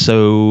area.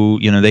 So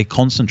they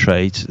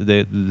concentrate.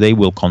 They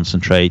will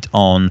concentrate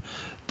on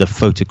the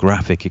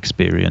photographic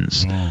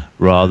experience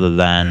rather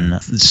than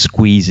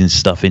squeezing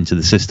stuff into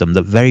the system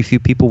that very few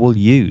people will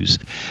use.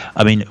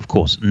 I mean, of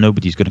course,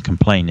 nobody's going to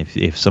complain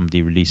if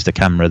somebody released a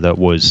camera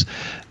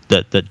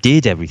that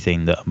did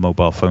everything that a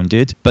mobile phone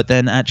did. But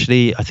then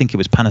actually, I think it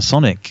was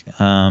Panasonic,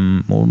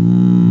 or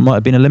might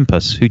have been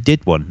Olympus, who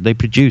did one. They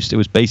produced, it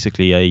was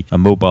basically a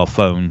mobile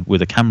phone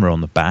with a camera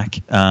on the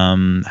back,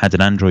 had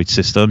an Android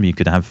system. You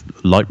could have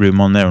Lightroom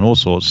on there and all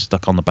sorts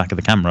stuck on the back of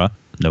the camera.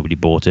 Nobody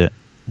bought it.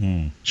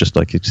 Just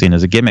like it's seen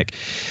as a gimmick.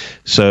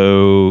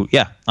 So,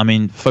 yeah, I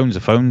mean, phones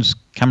are phones,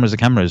 cameras are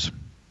cameras.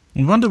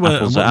 I wonder where,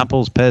 apples are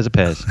apples, pears are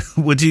pears.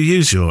 Would you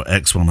use your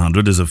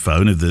X100 as a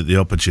phone if the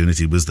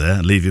opportunity was there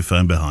and leave your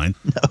phone behind?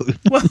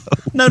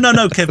 No,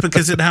 Kev,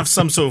 because it'd have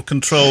some sort of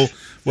control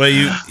where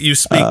you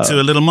speak to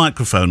a little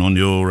microphone on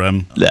your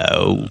on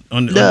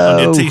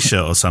your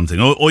T-shirt or something,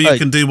 or you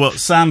can do what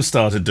Sam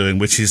started doing,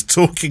 which is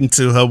talking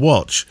to her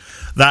watch.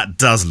 That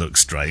does look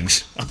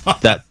strange.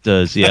 That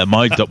does, yeah.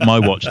 My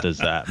watch does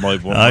that.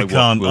 I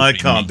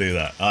can't do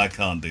that. I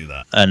can't do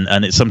that.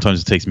 And it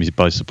sometimes takes me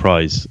by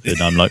surprise,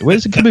 and I'm like,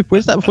 "Where's it coming?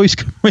 Where's that voice?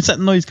 Where's that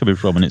noise coming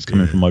from?" And it's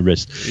coming from my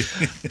wrist.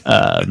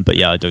 But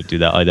yeah, I don't do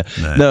that either.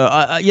 No,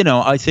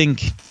 I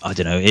think I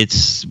don't know.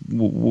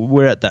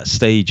 We're at that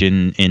stage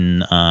in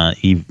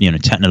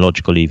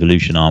technological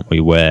evolution, aren't we?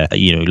 Where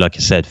like I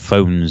said,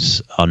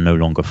 phones are no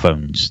longer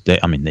phones. They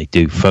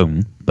do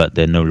phone, but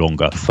they're no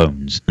longer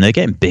phones, and they're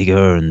getting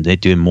bigger and they're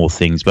doing more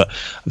things. But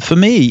for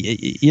me,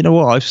 you know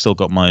what? I've still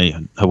got my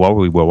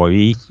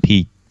Huawei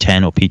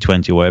P10 or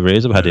P20 or whatever it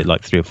is. I've had it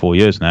like 3 or 4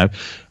 years now,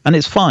 and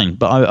it's fine.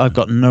 But I've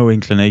got no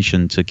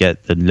inclination to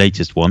get the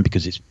latest one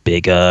because it's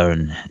bigger,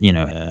 and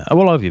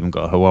I've even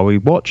got a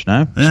Huawei watch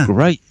now. It's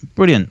great,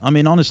 brilliant. I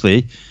mean,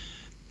 honestly,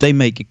 they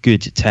make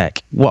good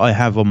tech. What I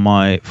have for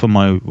my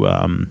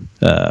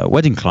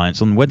wedding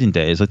clients on wedding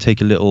day is I take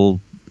a little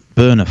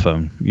burner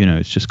phone.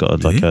 It's just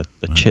got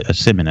a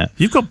SIM in it.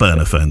 You've got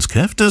burner phones,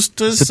 Kev. Does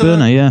a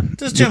burner, yeah.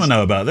 Does Gemma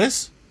know about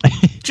this?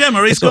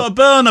 Gemma, he's got a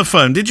burner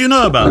phone. Did you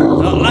know about it?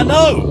 I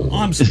know.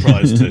 I'm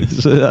surprised too.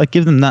 So I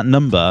give them that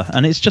number,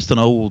 and it's just an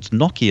old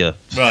Nokia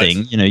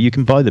thing. You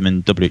can buy them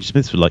in WH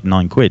Smith's for like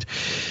 £9.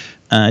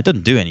 It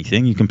doesn't do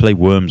anything. You can play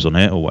Worms on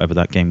it or whatever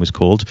that game was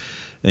called.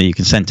 You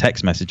can send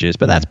text messages,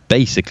 but that's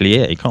basically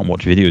it. You can't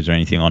watch videos or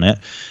anything on it.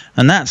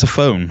 And that's a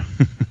phone.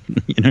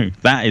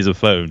 That is a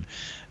phone.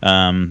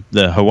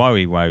 The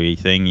Huawei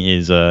thing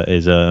is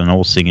an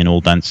all singing, all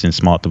dancing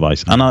smart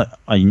device, and I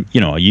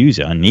use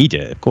it. I need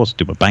it, of course. I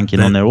do my banking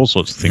on there, all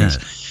sorts of things.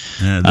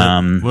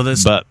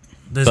 But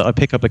I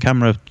pick up a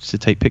camera to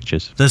take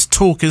pictures. There's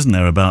talk, isn't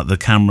there, about the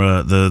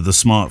camera, the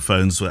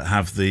smartphones that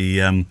have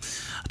the. I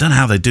don't know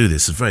how they do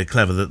this. It's very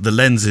clever. The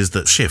lenses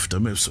that shift.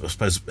 I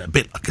suppose a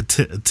bit like a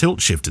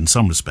tilt shift in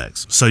some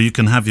respects. So you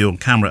can have your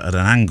camera at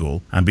an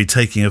angle and be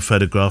taking a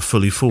photograph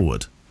fully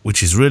forward.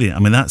 Which is really,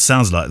 that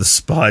sounds like the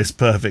spy's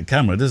perfect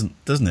camera, doesn't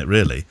it,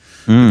 really?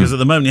 Because at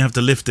the moment you have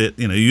to lift it,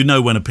 you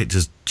know when a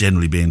picture's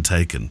generally being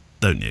taken,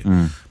 don't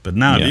you? But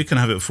now if you can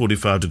have it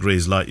 45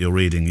 degrees like you're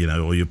reading,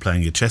 or you're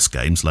playing your chess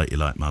games like you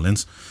like,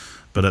 Mullins,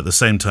 but at the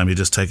same time you're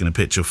just taking a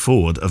picture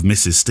forward of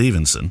Mrs.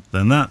 Stephenson,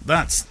 then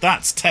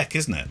that's tech,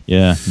 isn't it?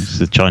 Yeah, it's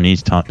the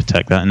Chinese type of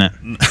tech, that, isn't it?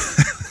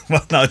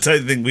 Well, no, I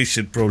don't think we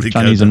should probably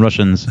Chinese and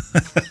Russians.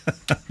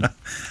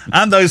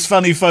 And those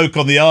funny folk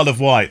on the Isle of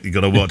Wight, you've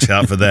got to watch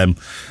out for them.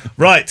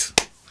 Right,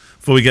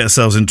 before we get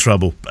ourselves in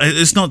trouble.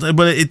 It's not,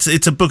 well,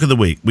 it's a book of the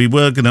week. We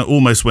were going to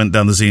almost went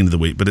down the zine of the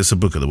week, but it's a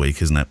book of the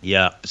week, isn't it?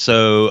 Yeah,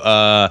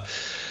 so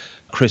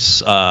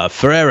Chris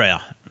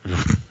Ferreira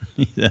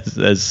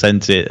has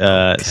sent it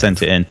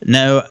in.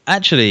 Now,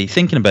 actually,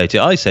 thinking about it,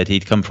 I said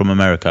he'd come from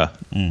America,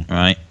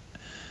 right?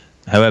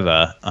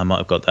 However, I might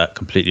have got that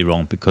completely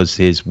wrong because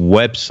his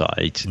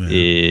website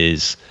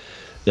is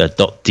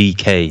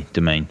 .dk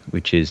domain,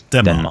 which is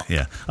Denmark.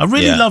 Yeah, I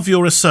really love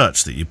your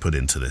research that you put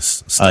into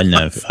this stuff. I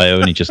know. I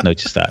only just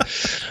noticed that.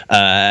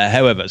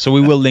 However, so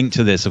we will link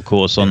to this, of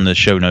course, on the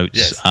show notes.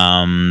 Yes.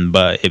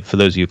 But for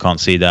those of you who can't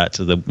see that,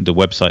 the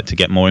website to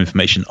get more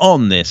information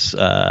on this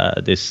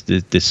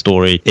this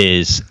story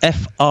is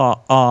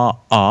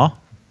frr.dk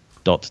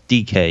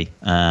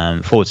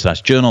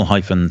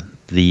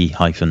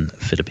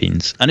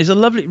 /journal-the-Philippines, and it's a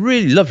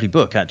really lovely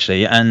book,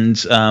 actually.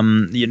 And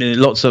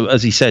lots of,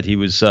 as he said, he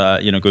was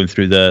going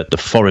through the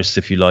forests,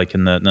 if you like,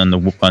 and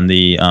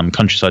the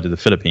countryside of the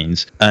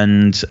Philippines.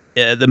 And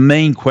the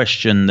main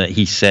question that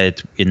he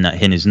said in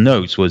his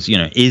notes was,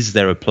 is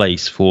there a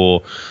place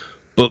for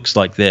books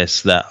like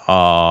this that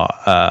are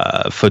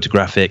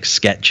photographic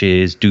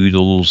sketches,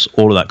 doodles,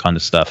 all of that kind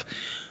of stuff?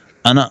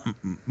 And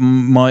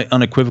my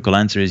unequivocal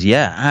answer is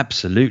yeah,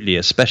 absolutely,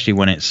 especially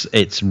when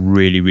it's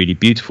really, really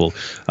beautiful.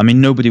 I mean,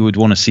 nobody would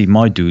want to see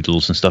my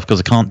doodles and stuff because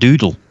I can't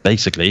doodle,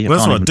 basically. I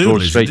can't even draw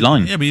a straight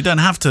line. Yeah, but you don't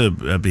have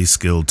to be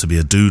skilled to be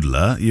a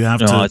doodler. You have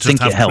to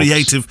just have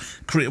creative...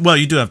 well,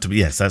 you do have to be...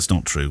 Yes, that's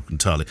not true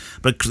entirely.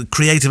 But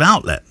creative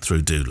outlet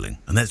through doodling.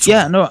 And that's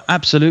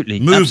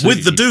absolutely. Move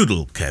with the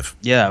doodle, Kev.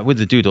 Yeah, with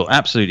the doodle,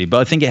 absolutely. But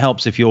I think it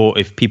helps if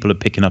people are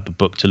picking up a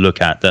book to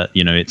look at that,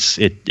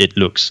 it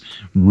looks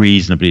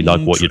reasonably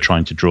like what you're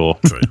trying to draw.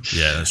 True.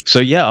 Yeah. That's true. So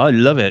yeah, I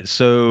love it.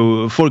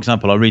 So, for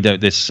example, I'll read out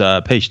this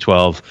page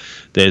 12.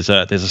 There's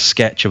a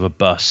sketch of a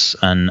bus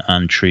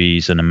and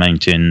trees and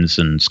mountains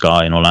and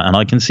sky and all that, and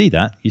I can see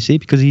that. You see,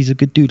 because he's a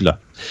good doodler.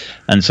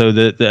 And so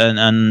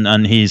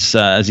and he's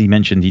as he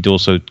mentioned, he'd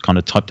also kind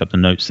of typed up the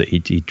notes that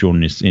he'd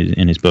drawn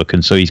in his book,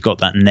 and so he's got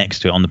that next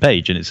to it on the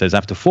page, and it says,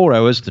 after 4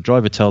 hours, the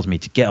driver tells me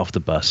to get off the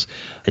bus.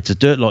 It's a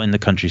dirt lot in the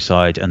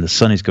countryside, and the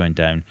sun is going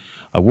down.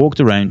 I walked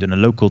around, and a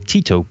local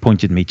Tito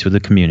pointed me to the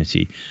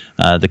community.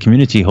 The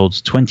community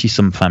holds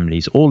 20-some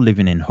families, all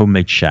living in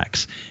homemade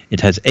shacks. It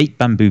has 8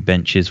 bamboo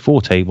benches,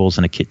 4 tables,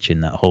 and a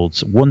kitchen that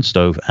holds 1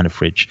 stove and a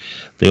fridge.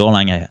 They all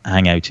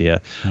hang out here.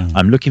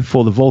 I'm looking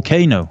for the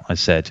volcano, I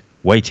said.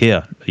 Wait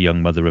here, a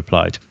young mother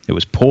replied. It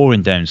was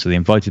pouring down, so they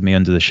invited me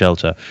under the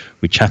shelter.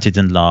 We chatted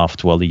and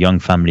laughed while the young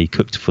family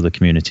cooked for the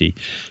community.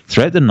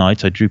 Throughout the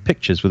night, I drew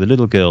pictures with a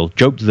little girl,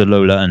 joked with the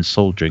Lola and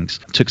sold drinks,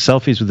 took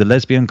selfies with the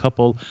lesbian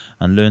couple,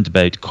 and learned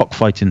about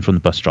cockfighting from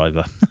the bus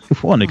driver.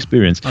 What an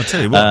experience. I'll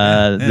tell you what.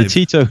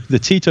 The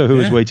Tito who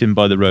was waiting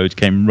by the road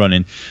came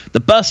running. The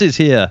bus is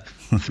here.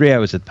 3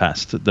 hours had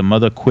passed. The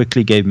mother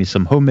quickly gave me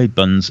some homemade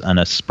buns and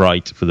a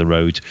Sprite for the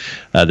road.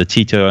 The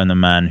Tito and the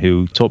man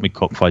who taught me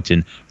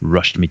cockfighting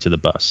rushed me to the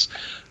bus.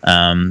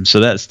 So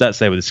that's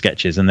there with the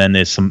sketches, and then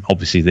there's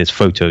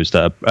photos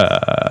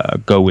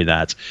that go with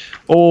that,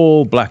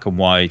 all black and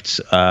white,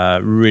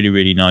 really,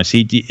 really nice.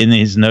 In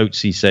his notes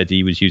he said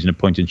he was using a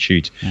point and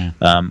shoot,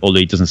 although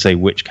he doesn't say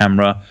which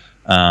camera.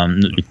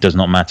 It does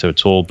not matter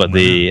at all, but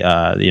the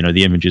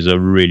images are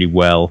really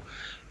well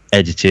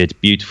edited,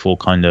 beautiful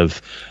kind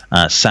of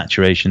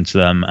saturation to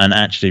them, and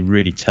actually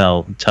really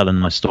telling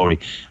my story.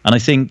 And I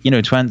think,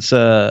 to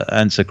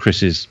answer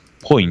Chris's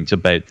point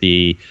about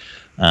the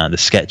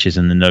sketches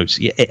and the notes,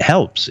 it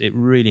helps. It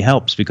really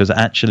helps, because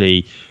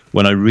actually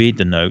when I read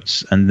the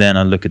notes and then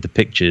I look at the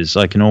pictures,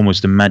 I can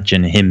almost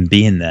imagine him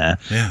being there,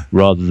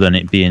 rather than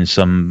it being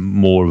some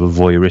more of a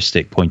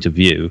voyeuristic point of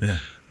view.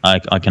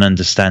 I can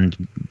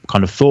understand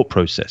kind of thought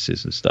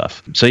processes and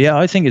stuff. So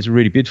I think it's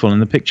really beautiful,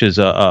 and the pictures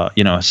are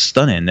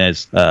stunning.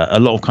 There's a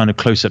lot of kind of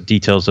close-up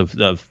details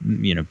of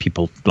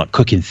people like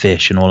cooking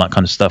fish and all that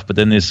kind of stuff. But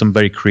then there's some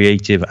very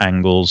creative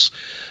angles,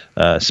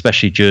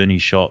 especially journey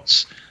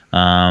shots.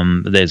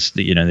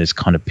 There's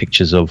kind of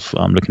pictures of,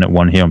 I'm looking at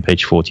one here on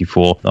page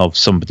 44 of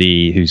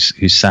somebody who's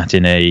sat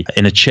in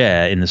a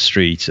chair in the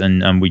street,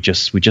 and we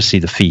just see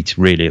the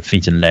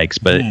feet and legs,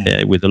 but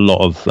with a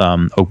lot of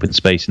open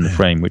space in the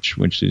frame,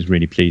 which is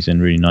really pleasing,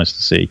 really nice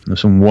to see.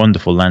 There's some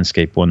wonderful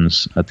landscape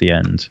ones at the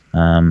end,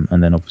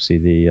 and then obviously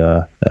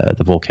the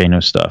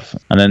volcano stuff.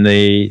 And then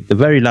the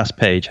very last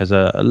page has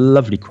a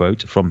lovely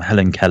quote from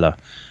Helen Keller.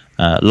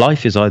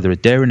 Life is either a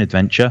daring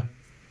adventure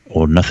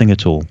or nothing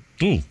at all.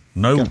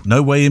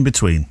 No way in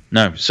between.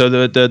 No. So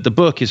the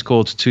book is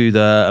called To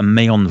the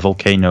Mayon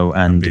Volcano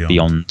and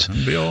Beyond.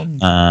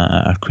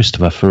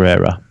 Christopher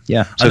Ferreira.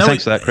 Yeah. So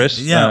thanks for that,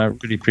 Chris.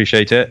 Really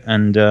appreciate it.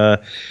 And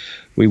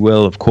we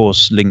will, of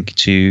course, link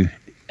to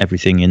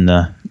everything in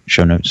the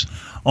show notes.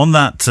 On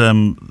that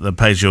the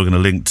page you're going to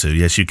link to,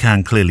 yes, you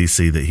can clearly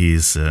see that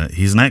he's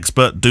an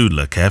expert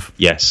doodler, Kev.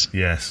 Yes.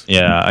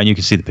 Yeah, and you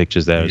can see the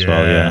pictures there as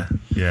well.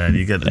 Yeah, and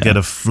you get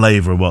a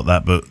flavour of what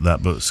that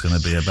book's going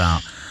to be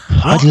about.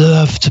 I'd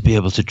love to be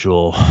able to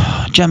draw.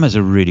 Gemma's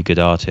a really good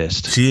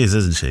artist. She is,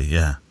 isn't she?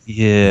 Yeah.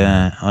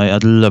 Yeah,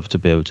 I'd love to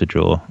be able to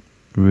draw.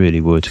 Really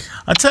would.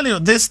 I tell you,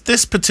 this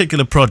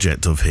particular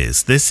project of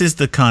his, this is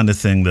the kind of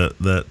thing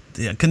that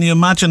can you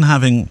imagine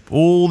having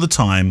all the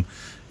time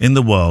in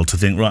the world to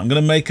think, right, I'm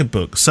going to make a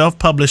book,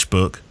 self-published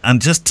book,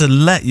 and just to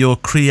let your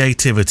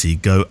creativity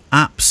go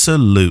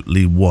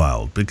absolutely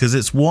wild, because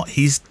it's what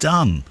he's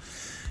done.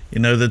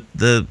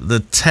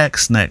 The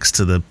text next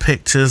to the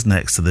pictures,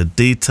 next to the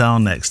detail,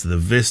 next to the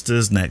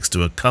vistas, next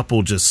to a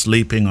couple just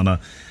sleeping on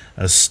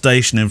a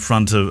station in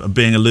front of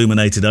being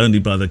illuminated only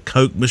by the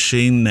Coke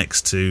machine,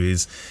 next to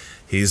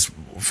his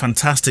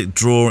fantastic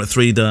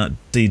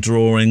 3D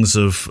drawings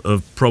of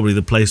probably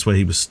the place where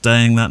he was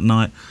staying that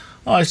night.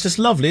 Oh, it's just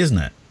lovely, isn't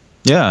it?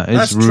 Yeah,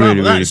 it's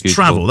really beautiful.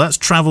 Travel. That's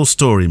travel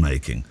story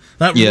making.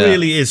 That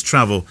really is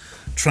travel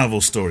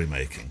story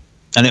making.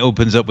 And it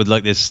opens up with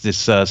like this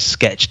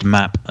sketched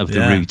map of the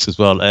routes as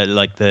well.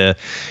 It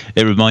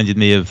reminded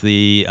me of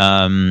the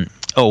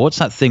what's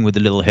that thing with the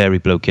little hairy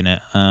bloke in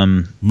it?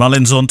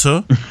 Mullins on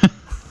Tour.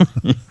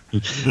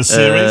 The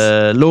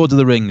series, Lord of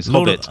the Rings,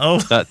 Hobbit.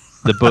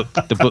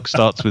 The book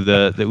starts with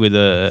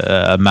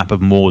a map of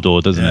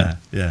Mordor, doesn't it?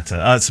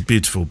 Yeah, it's a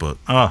beautiful book.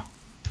 Oh,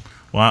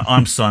 well,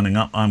 I'm signing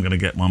up. I'm going to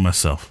get one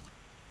myself,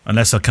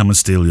 unless I come and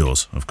steal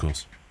yours, of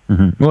course.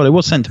 Mm-hmm. Well, it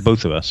was sent to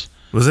both of us.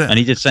 Was it? And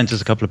he did send us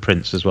a couple of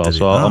prints as well,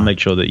 so I'll make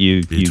sure that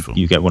you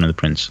get one of the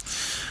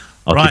prints.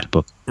 I'll keep the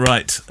book.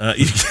 Right,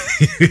 you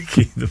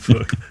keep the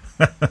book.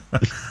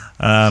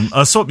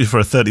 I'll swap you for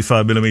a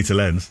 35mm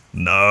lens.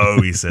 No,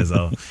 he says,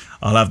 I'll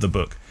have the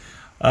book.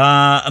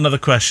 Another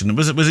question.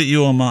 Was it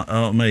you or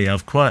me?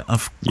 I've quite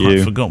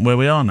forgotten where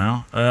we are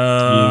now.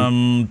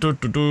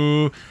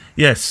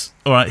 Yes.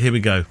 All right, here we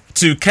go.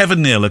 To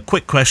Kevin Neale, a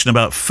quick question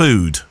about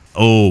food.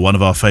 Oh, one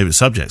of our favourite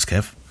subjects,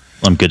 Kev.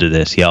 I'm good at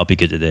this. Yeah, I'll be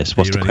good at this.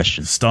 What's the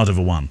question? Start of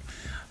a one.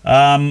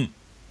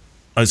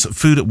 It's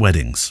food at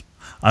weddings.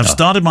 I've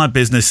started my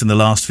business in the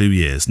last few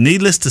years.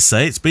 Needless to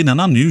say, it's been an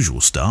unusual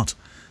start.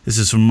 This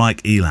is from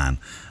Mike Elan.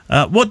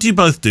 What do you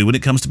both do when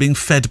it comes to being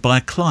fed by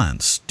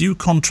clients? Do you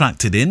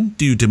contract it in?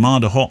 Do you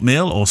demand a hot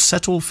meal or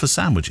settle for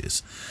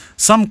sandwiches?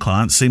 Some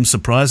clients seem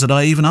surprised that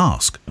I even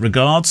ask.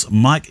 Regards,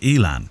 Mike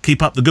Elan.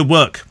 Keep up the good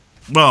work.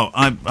 Well,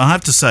 I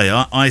have to say,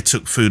 I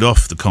took food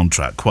off the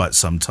contract quite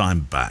some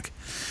time back.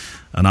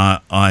 And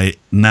I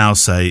now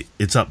say,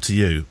 it's up to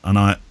you. And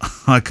I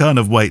kind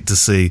of wait to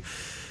see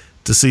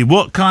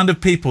what kind of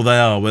people they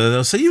are, whether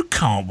they'll say, you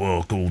can't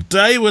work all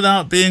day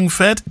without being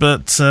fed.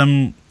 But,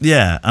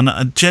 yeah,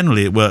 and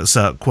generally it works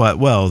out quite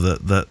well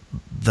that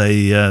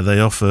they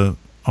offer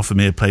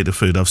me a plate of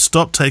food. I've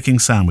stopped taking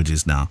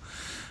sandwiches now.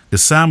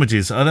 Because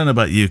sandwiches, I don't know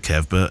about you,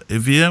 Kev, but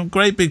if you have a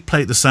great big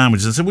plate of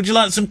sandwiches and say, would you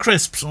like some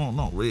crisps? Oh,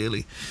 not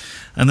really.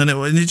 And then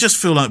and you just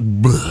feel like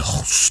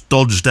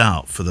stodged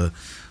out for the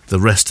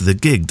rest of the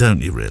gig,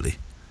 don't you, really?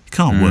 You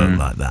can't work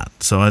like that.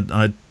 So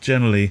I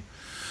generally...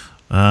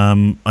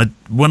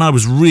 when I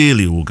was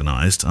really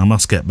organised, I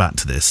must get back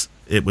to this,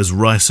 it was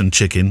rice and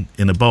chicken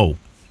in a bowl,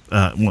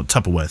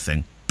 Tupperware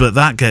thing. But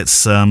that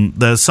gets,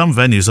 there's some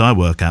venues I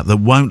work at that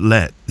won't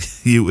let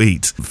you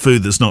eat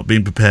food that's not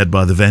been prepared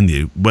by the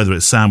venue, whether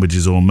it's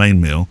sandwiches or main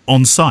meal,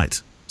 on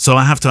site. So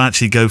I have to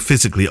actually go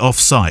physically off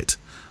site.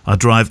 I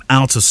drive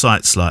out of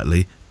site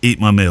slightly, eat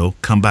my meal,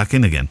 come back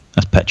in again.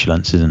 That's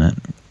petulance, isn't it?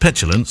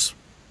 Petulance?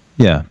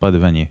 Yeah, by the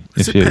venue,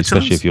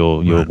 especially if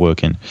you're right.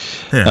 Working.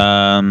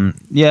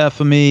 Yeah,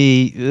 for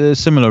me,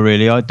 similar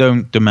really. I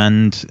don't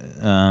demand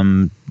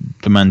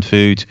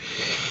food.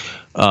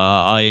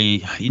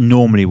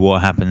 Normally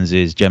what happens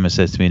is Gemma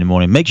says to me in the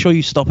morning, make sure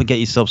you stop and get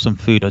yourself some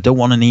food. I don't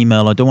want an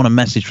email. I don't want a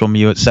message from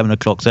you at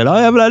 7:00 saying,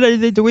 I haven't had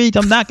anything to eat.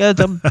 I'm knackered.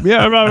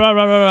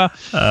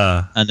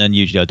 And then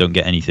usually I don't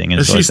get anything. And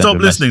has so she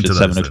stopped listening to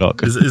those?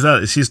 7:00.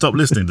 Has she stopped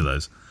listening to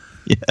those?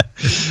 Yeah.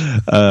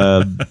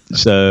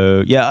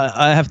 So yeah,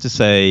 I have to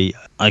say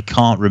I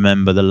can't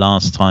remember the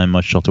last time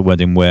I shot a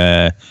wedding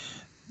where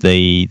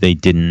they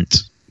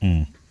didn't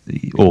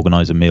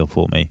organise a meal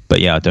for me.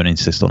 But yeah, I don't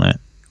insist on it.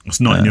 It's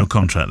not in your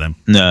contract then?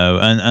 No,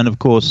 and of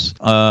course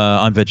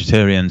I'm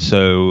vegetarian,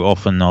 so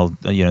often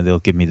they'll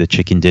give me the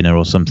chicken dinner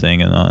or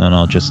something, and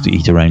I'll just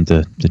eat around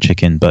the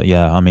chicken. But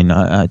yeah, I mean,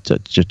 I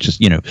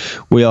just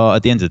we are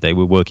at the end of the day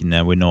we're working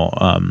there. We're not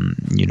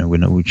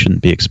we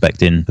shouldn't be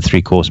expecting a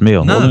 3-course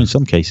meal. No. Although in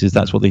some cases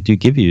that's what they do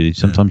give you.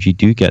 Sometimes you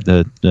do get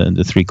the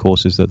 3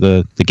 courses that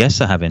the guests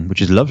are having,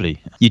 which is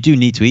lovely. You do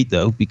need to eat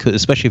though, because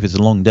especially if it's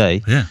a long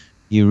day. Yeah,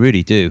 you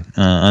really do.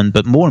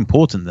 But more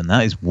important than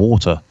that is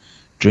water.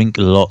 Drink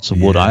lots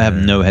of water. I have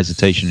no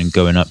hesitation in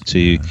going up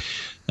to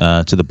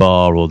the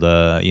bar or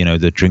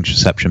the drinks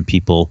reception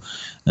people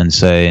and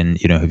saying,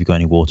 have you got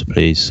any water,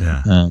 please?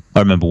 Yeah. I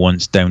remember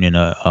once downing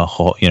a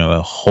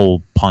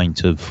whole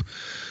pint of.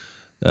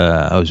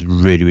 I was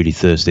really, really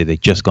thirsty. They'd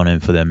just gone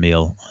in for their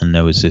meal, and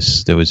there was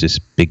this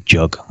big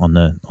jug on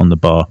the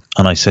bar.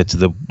 And I said to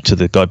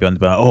the guy behind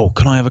the bar, "Oh,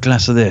 can I have a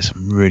glass of this?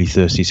 I'm really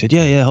thirsty." He said,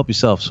 "Yeah, help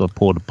yourself." So I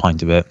poured a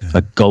pint of it. Yeah.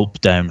 I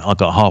gulped down. I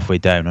got halfway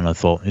down, and I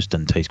thought, this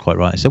doesn't taste quite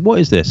right. I said, "What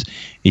is this?"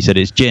 He said,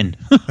 "It's gin."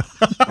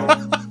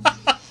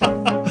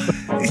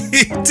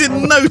 You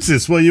didn't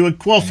notice while you were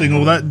quaffing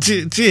all that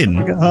gin?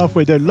 I got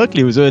halfway down.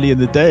 Luckily, it was early in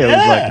the day. I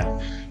was like,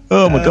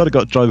 oh my God, I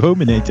got to drive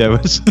home in 8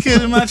 hours. Can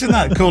you imagine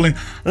that? Calling,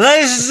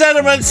 ladies and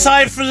gentlemen,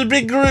 time for the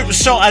big group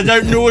shot. I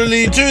don't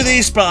normally do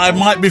these, but I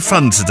might be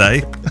fun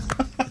today.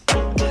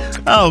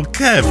 Oh,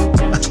 Kev.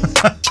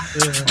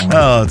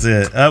 Oh,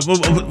 dear.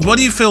 What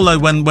do you feel, though,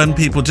 when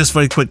people, just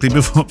very quickly,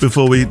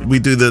 before we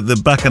do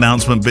the back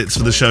announcement bits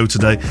for the show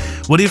today,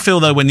 what do you feel,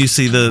 though, when you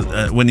see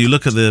when you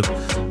look at the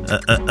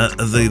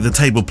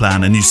table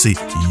plan and you see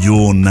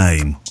your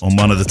name on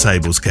one of the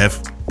tables,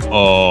 Kev?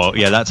 Oh,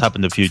 yeah, that's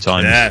happened a few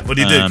times. Yeah, what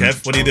do you do,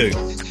 Kev? What do you do?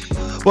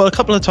 Well, a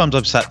couple of times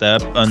I've sat there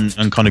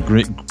and kind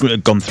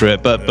of gone through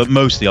it, but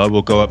mostly I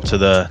will go up to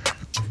the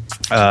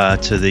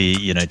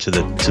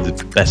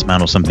best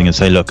man or something and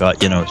say, look,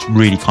 it's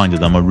really kind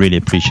of them. I really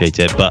appreciate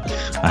it, but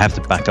I have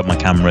to back up my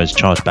cameras,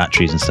 charge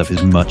batteries and stuff.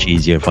 It's much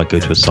easier if I go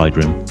to a side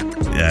room.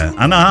 Yeah,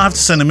 and I have to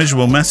send a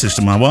miserable message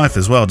to my wife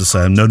as well to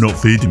say, no, not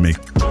feeding me.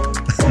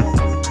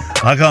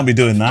 I can't be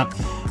doing that.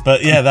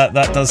 But yeah, that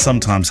does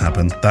sometimes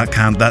happen.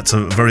 That's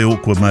a very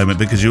awkward moment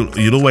because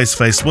you'll always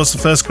face. What's the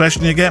first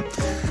question you get?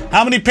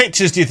 How many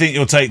pictures do you think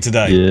you'll take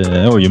today?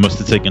 Yeah. Oh, you must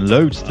have taken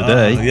loads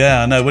today.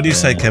 Yeah, I know. What do you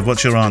say, Kev?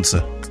 What's your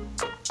answer?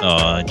 Oh,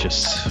 I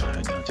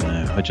don't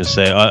know. I just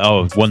say.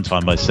 One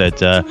time I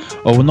said,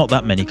 well, not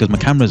that many because my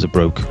cameras are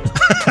broke.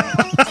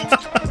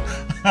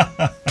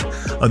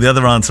 The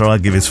other answer I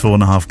give is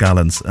 4.5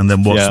 gallons, and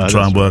then watch and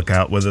try and work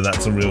out whether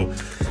that's a real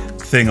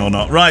thing or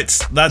not. Right,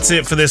 that's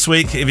it for this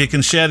week. If you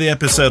can share the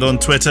episode on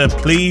Twitter,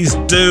 please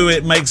do.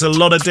 It makes a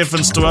lot of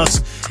difference to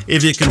us.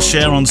 If you can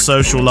share on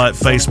social like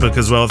Facebook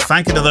as well.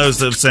 Thank you to those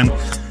that have sent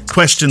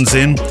questions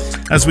in.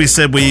 As we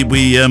said, we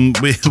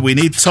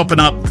need topping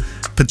up,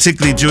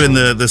 particularly during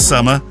the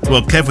summer.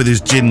 Well, Kev with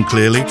his gin,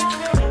 clearly.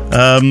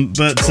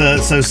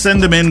 So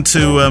send them in to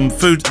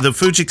the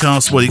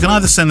Fujicast. Well, you can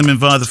either send them in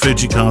via the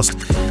Fujicast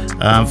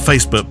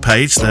Facebook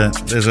page.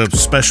 There's a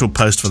special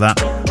post for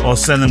that. Or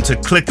send them to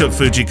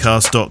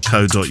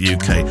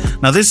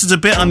click@fujicast.co.uk. Now, this is a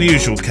bit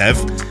unusual, Kev,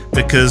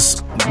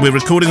 because we're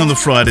recording on the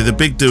Friday. The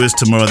big do is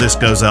tomorrow. This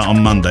goes out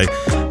on Monday.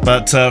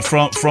 But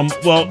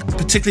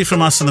particularly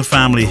from us and the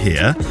family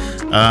here,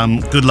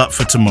 good luck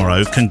for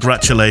tomorrow.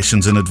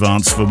 Congratulations in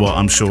advance for what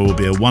I'm sure will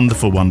be a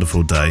wonderful,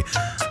 wonderful day.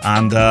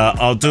 And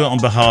I'll do it on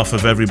behalf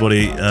of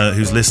everybody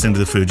who's listening to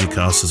the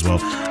FujiCast as well.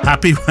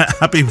 Happy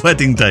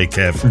wedding day,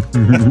 Kev.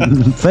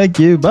 Thank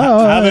you.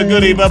 Bye. Have a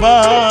goodie.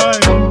 Bye-bye.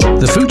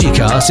 The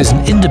FujiCast is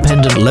an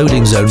independent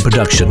Loading Zone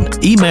production.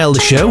 Email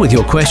the show with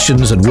your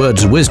questions and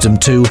words of wisdom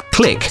to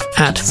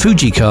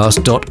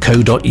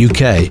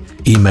click@fujicast.co.uk.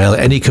 Email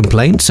any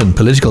complaints and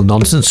political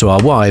nonsense to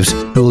our wives,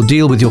 who will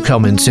deal with your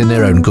comments in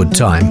their own good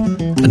time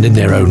and in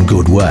their own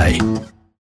good way.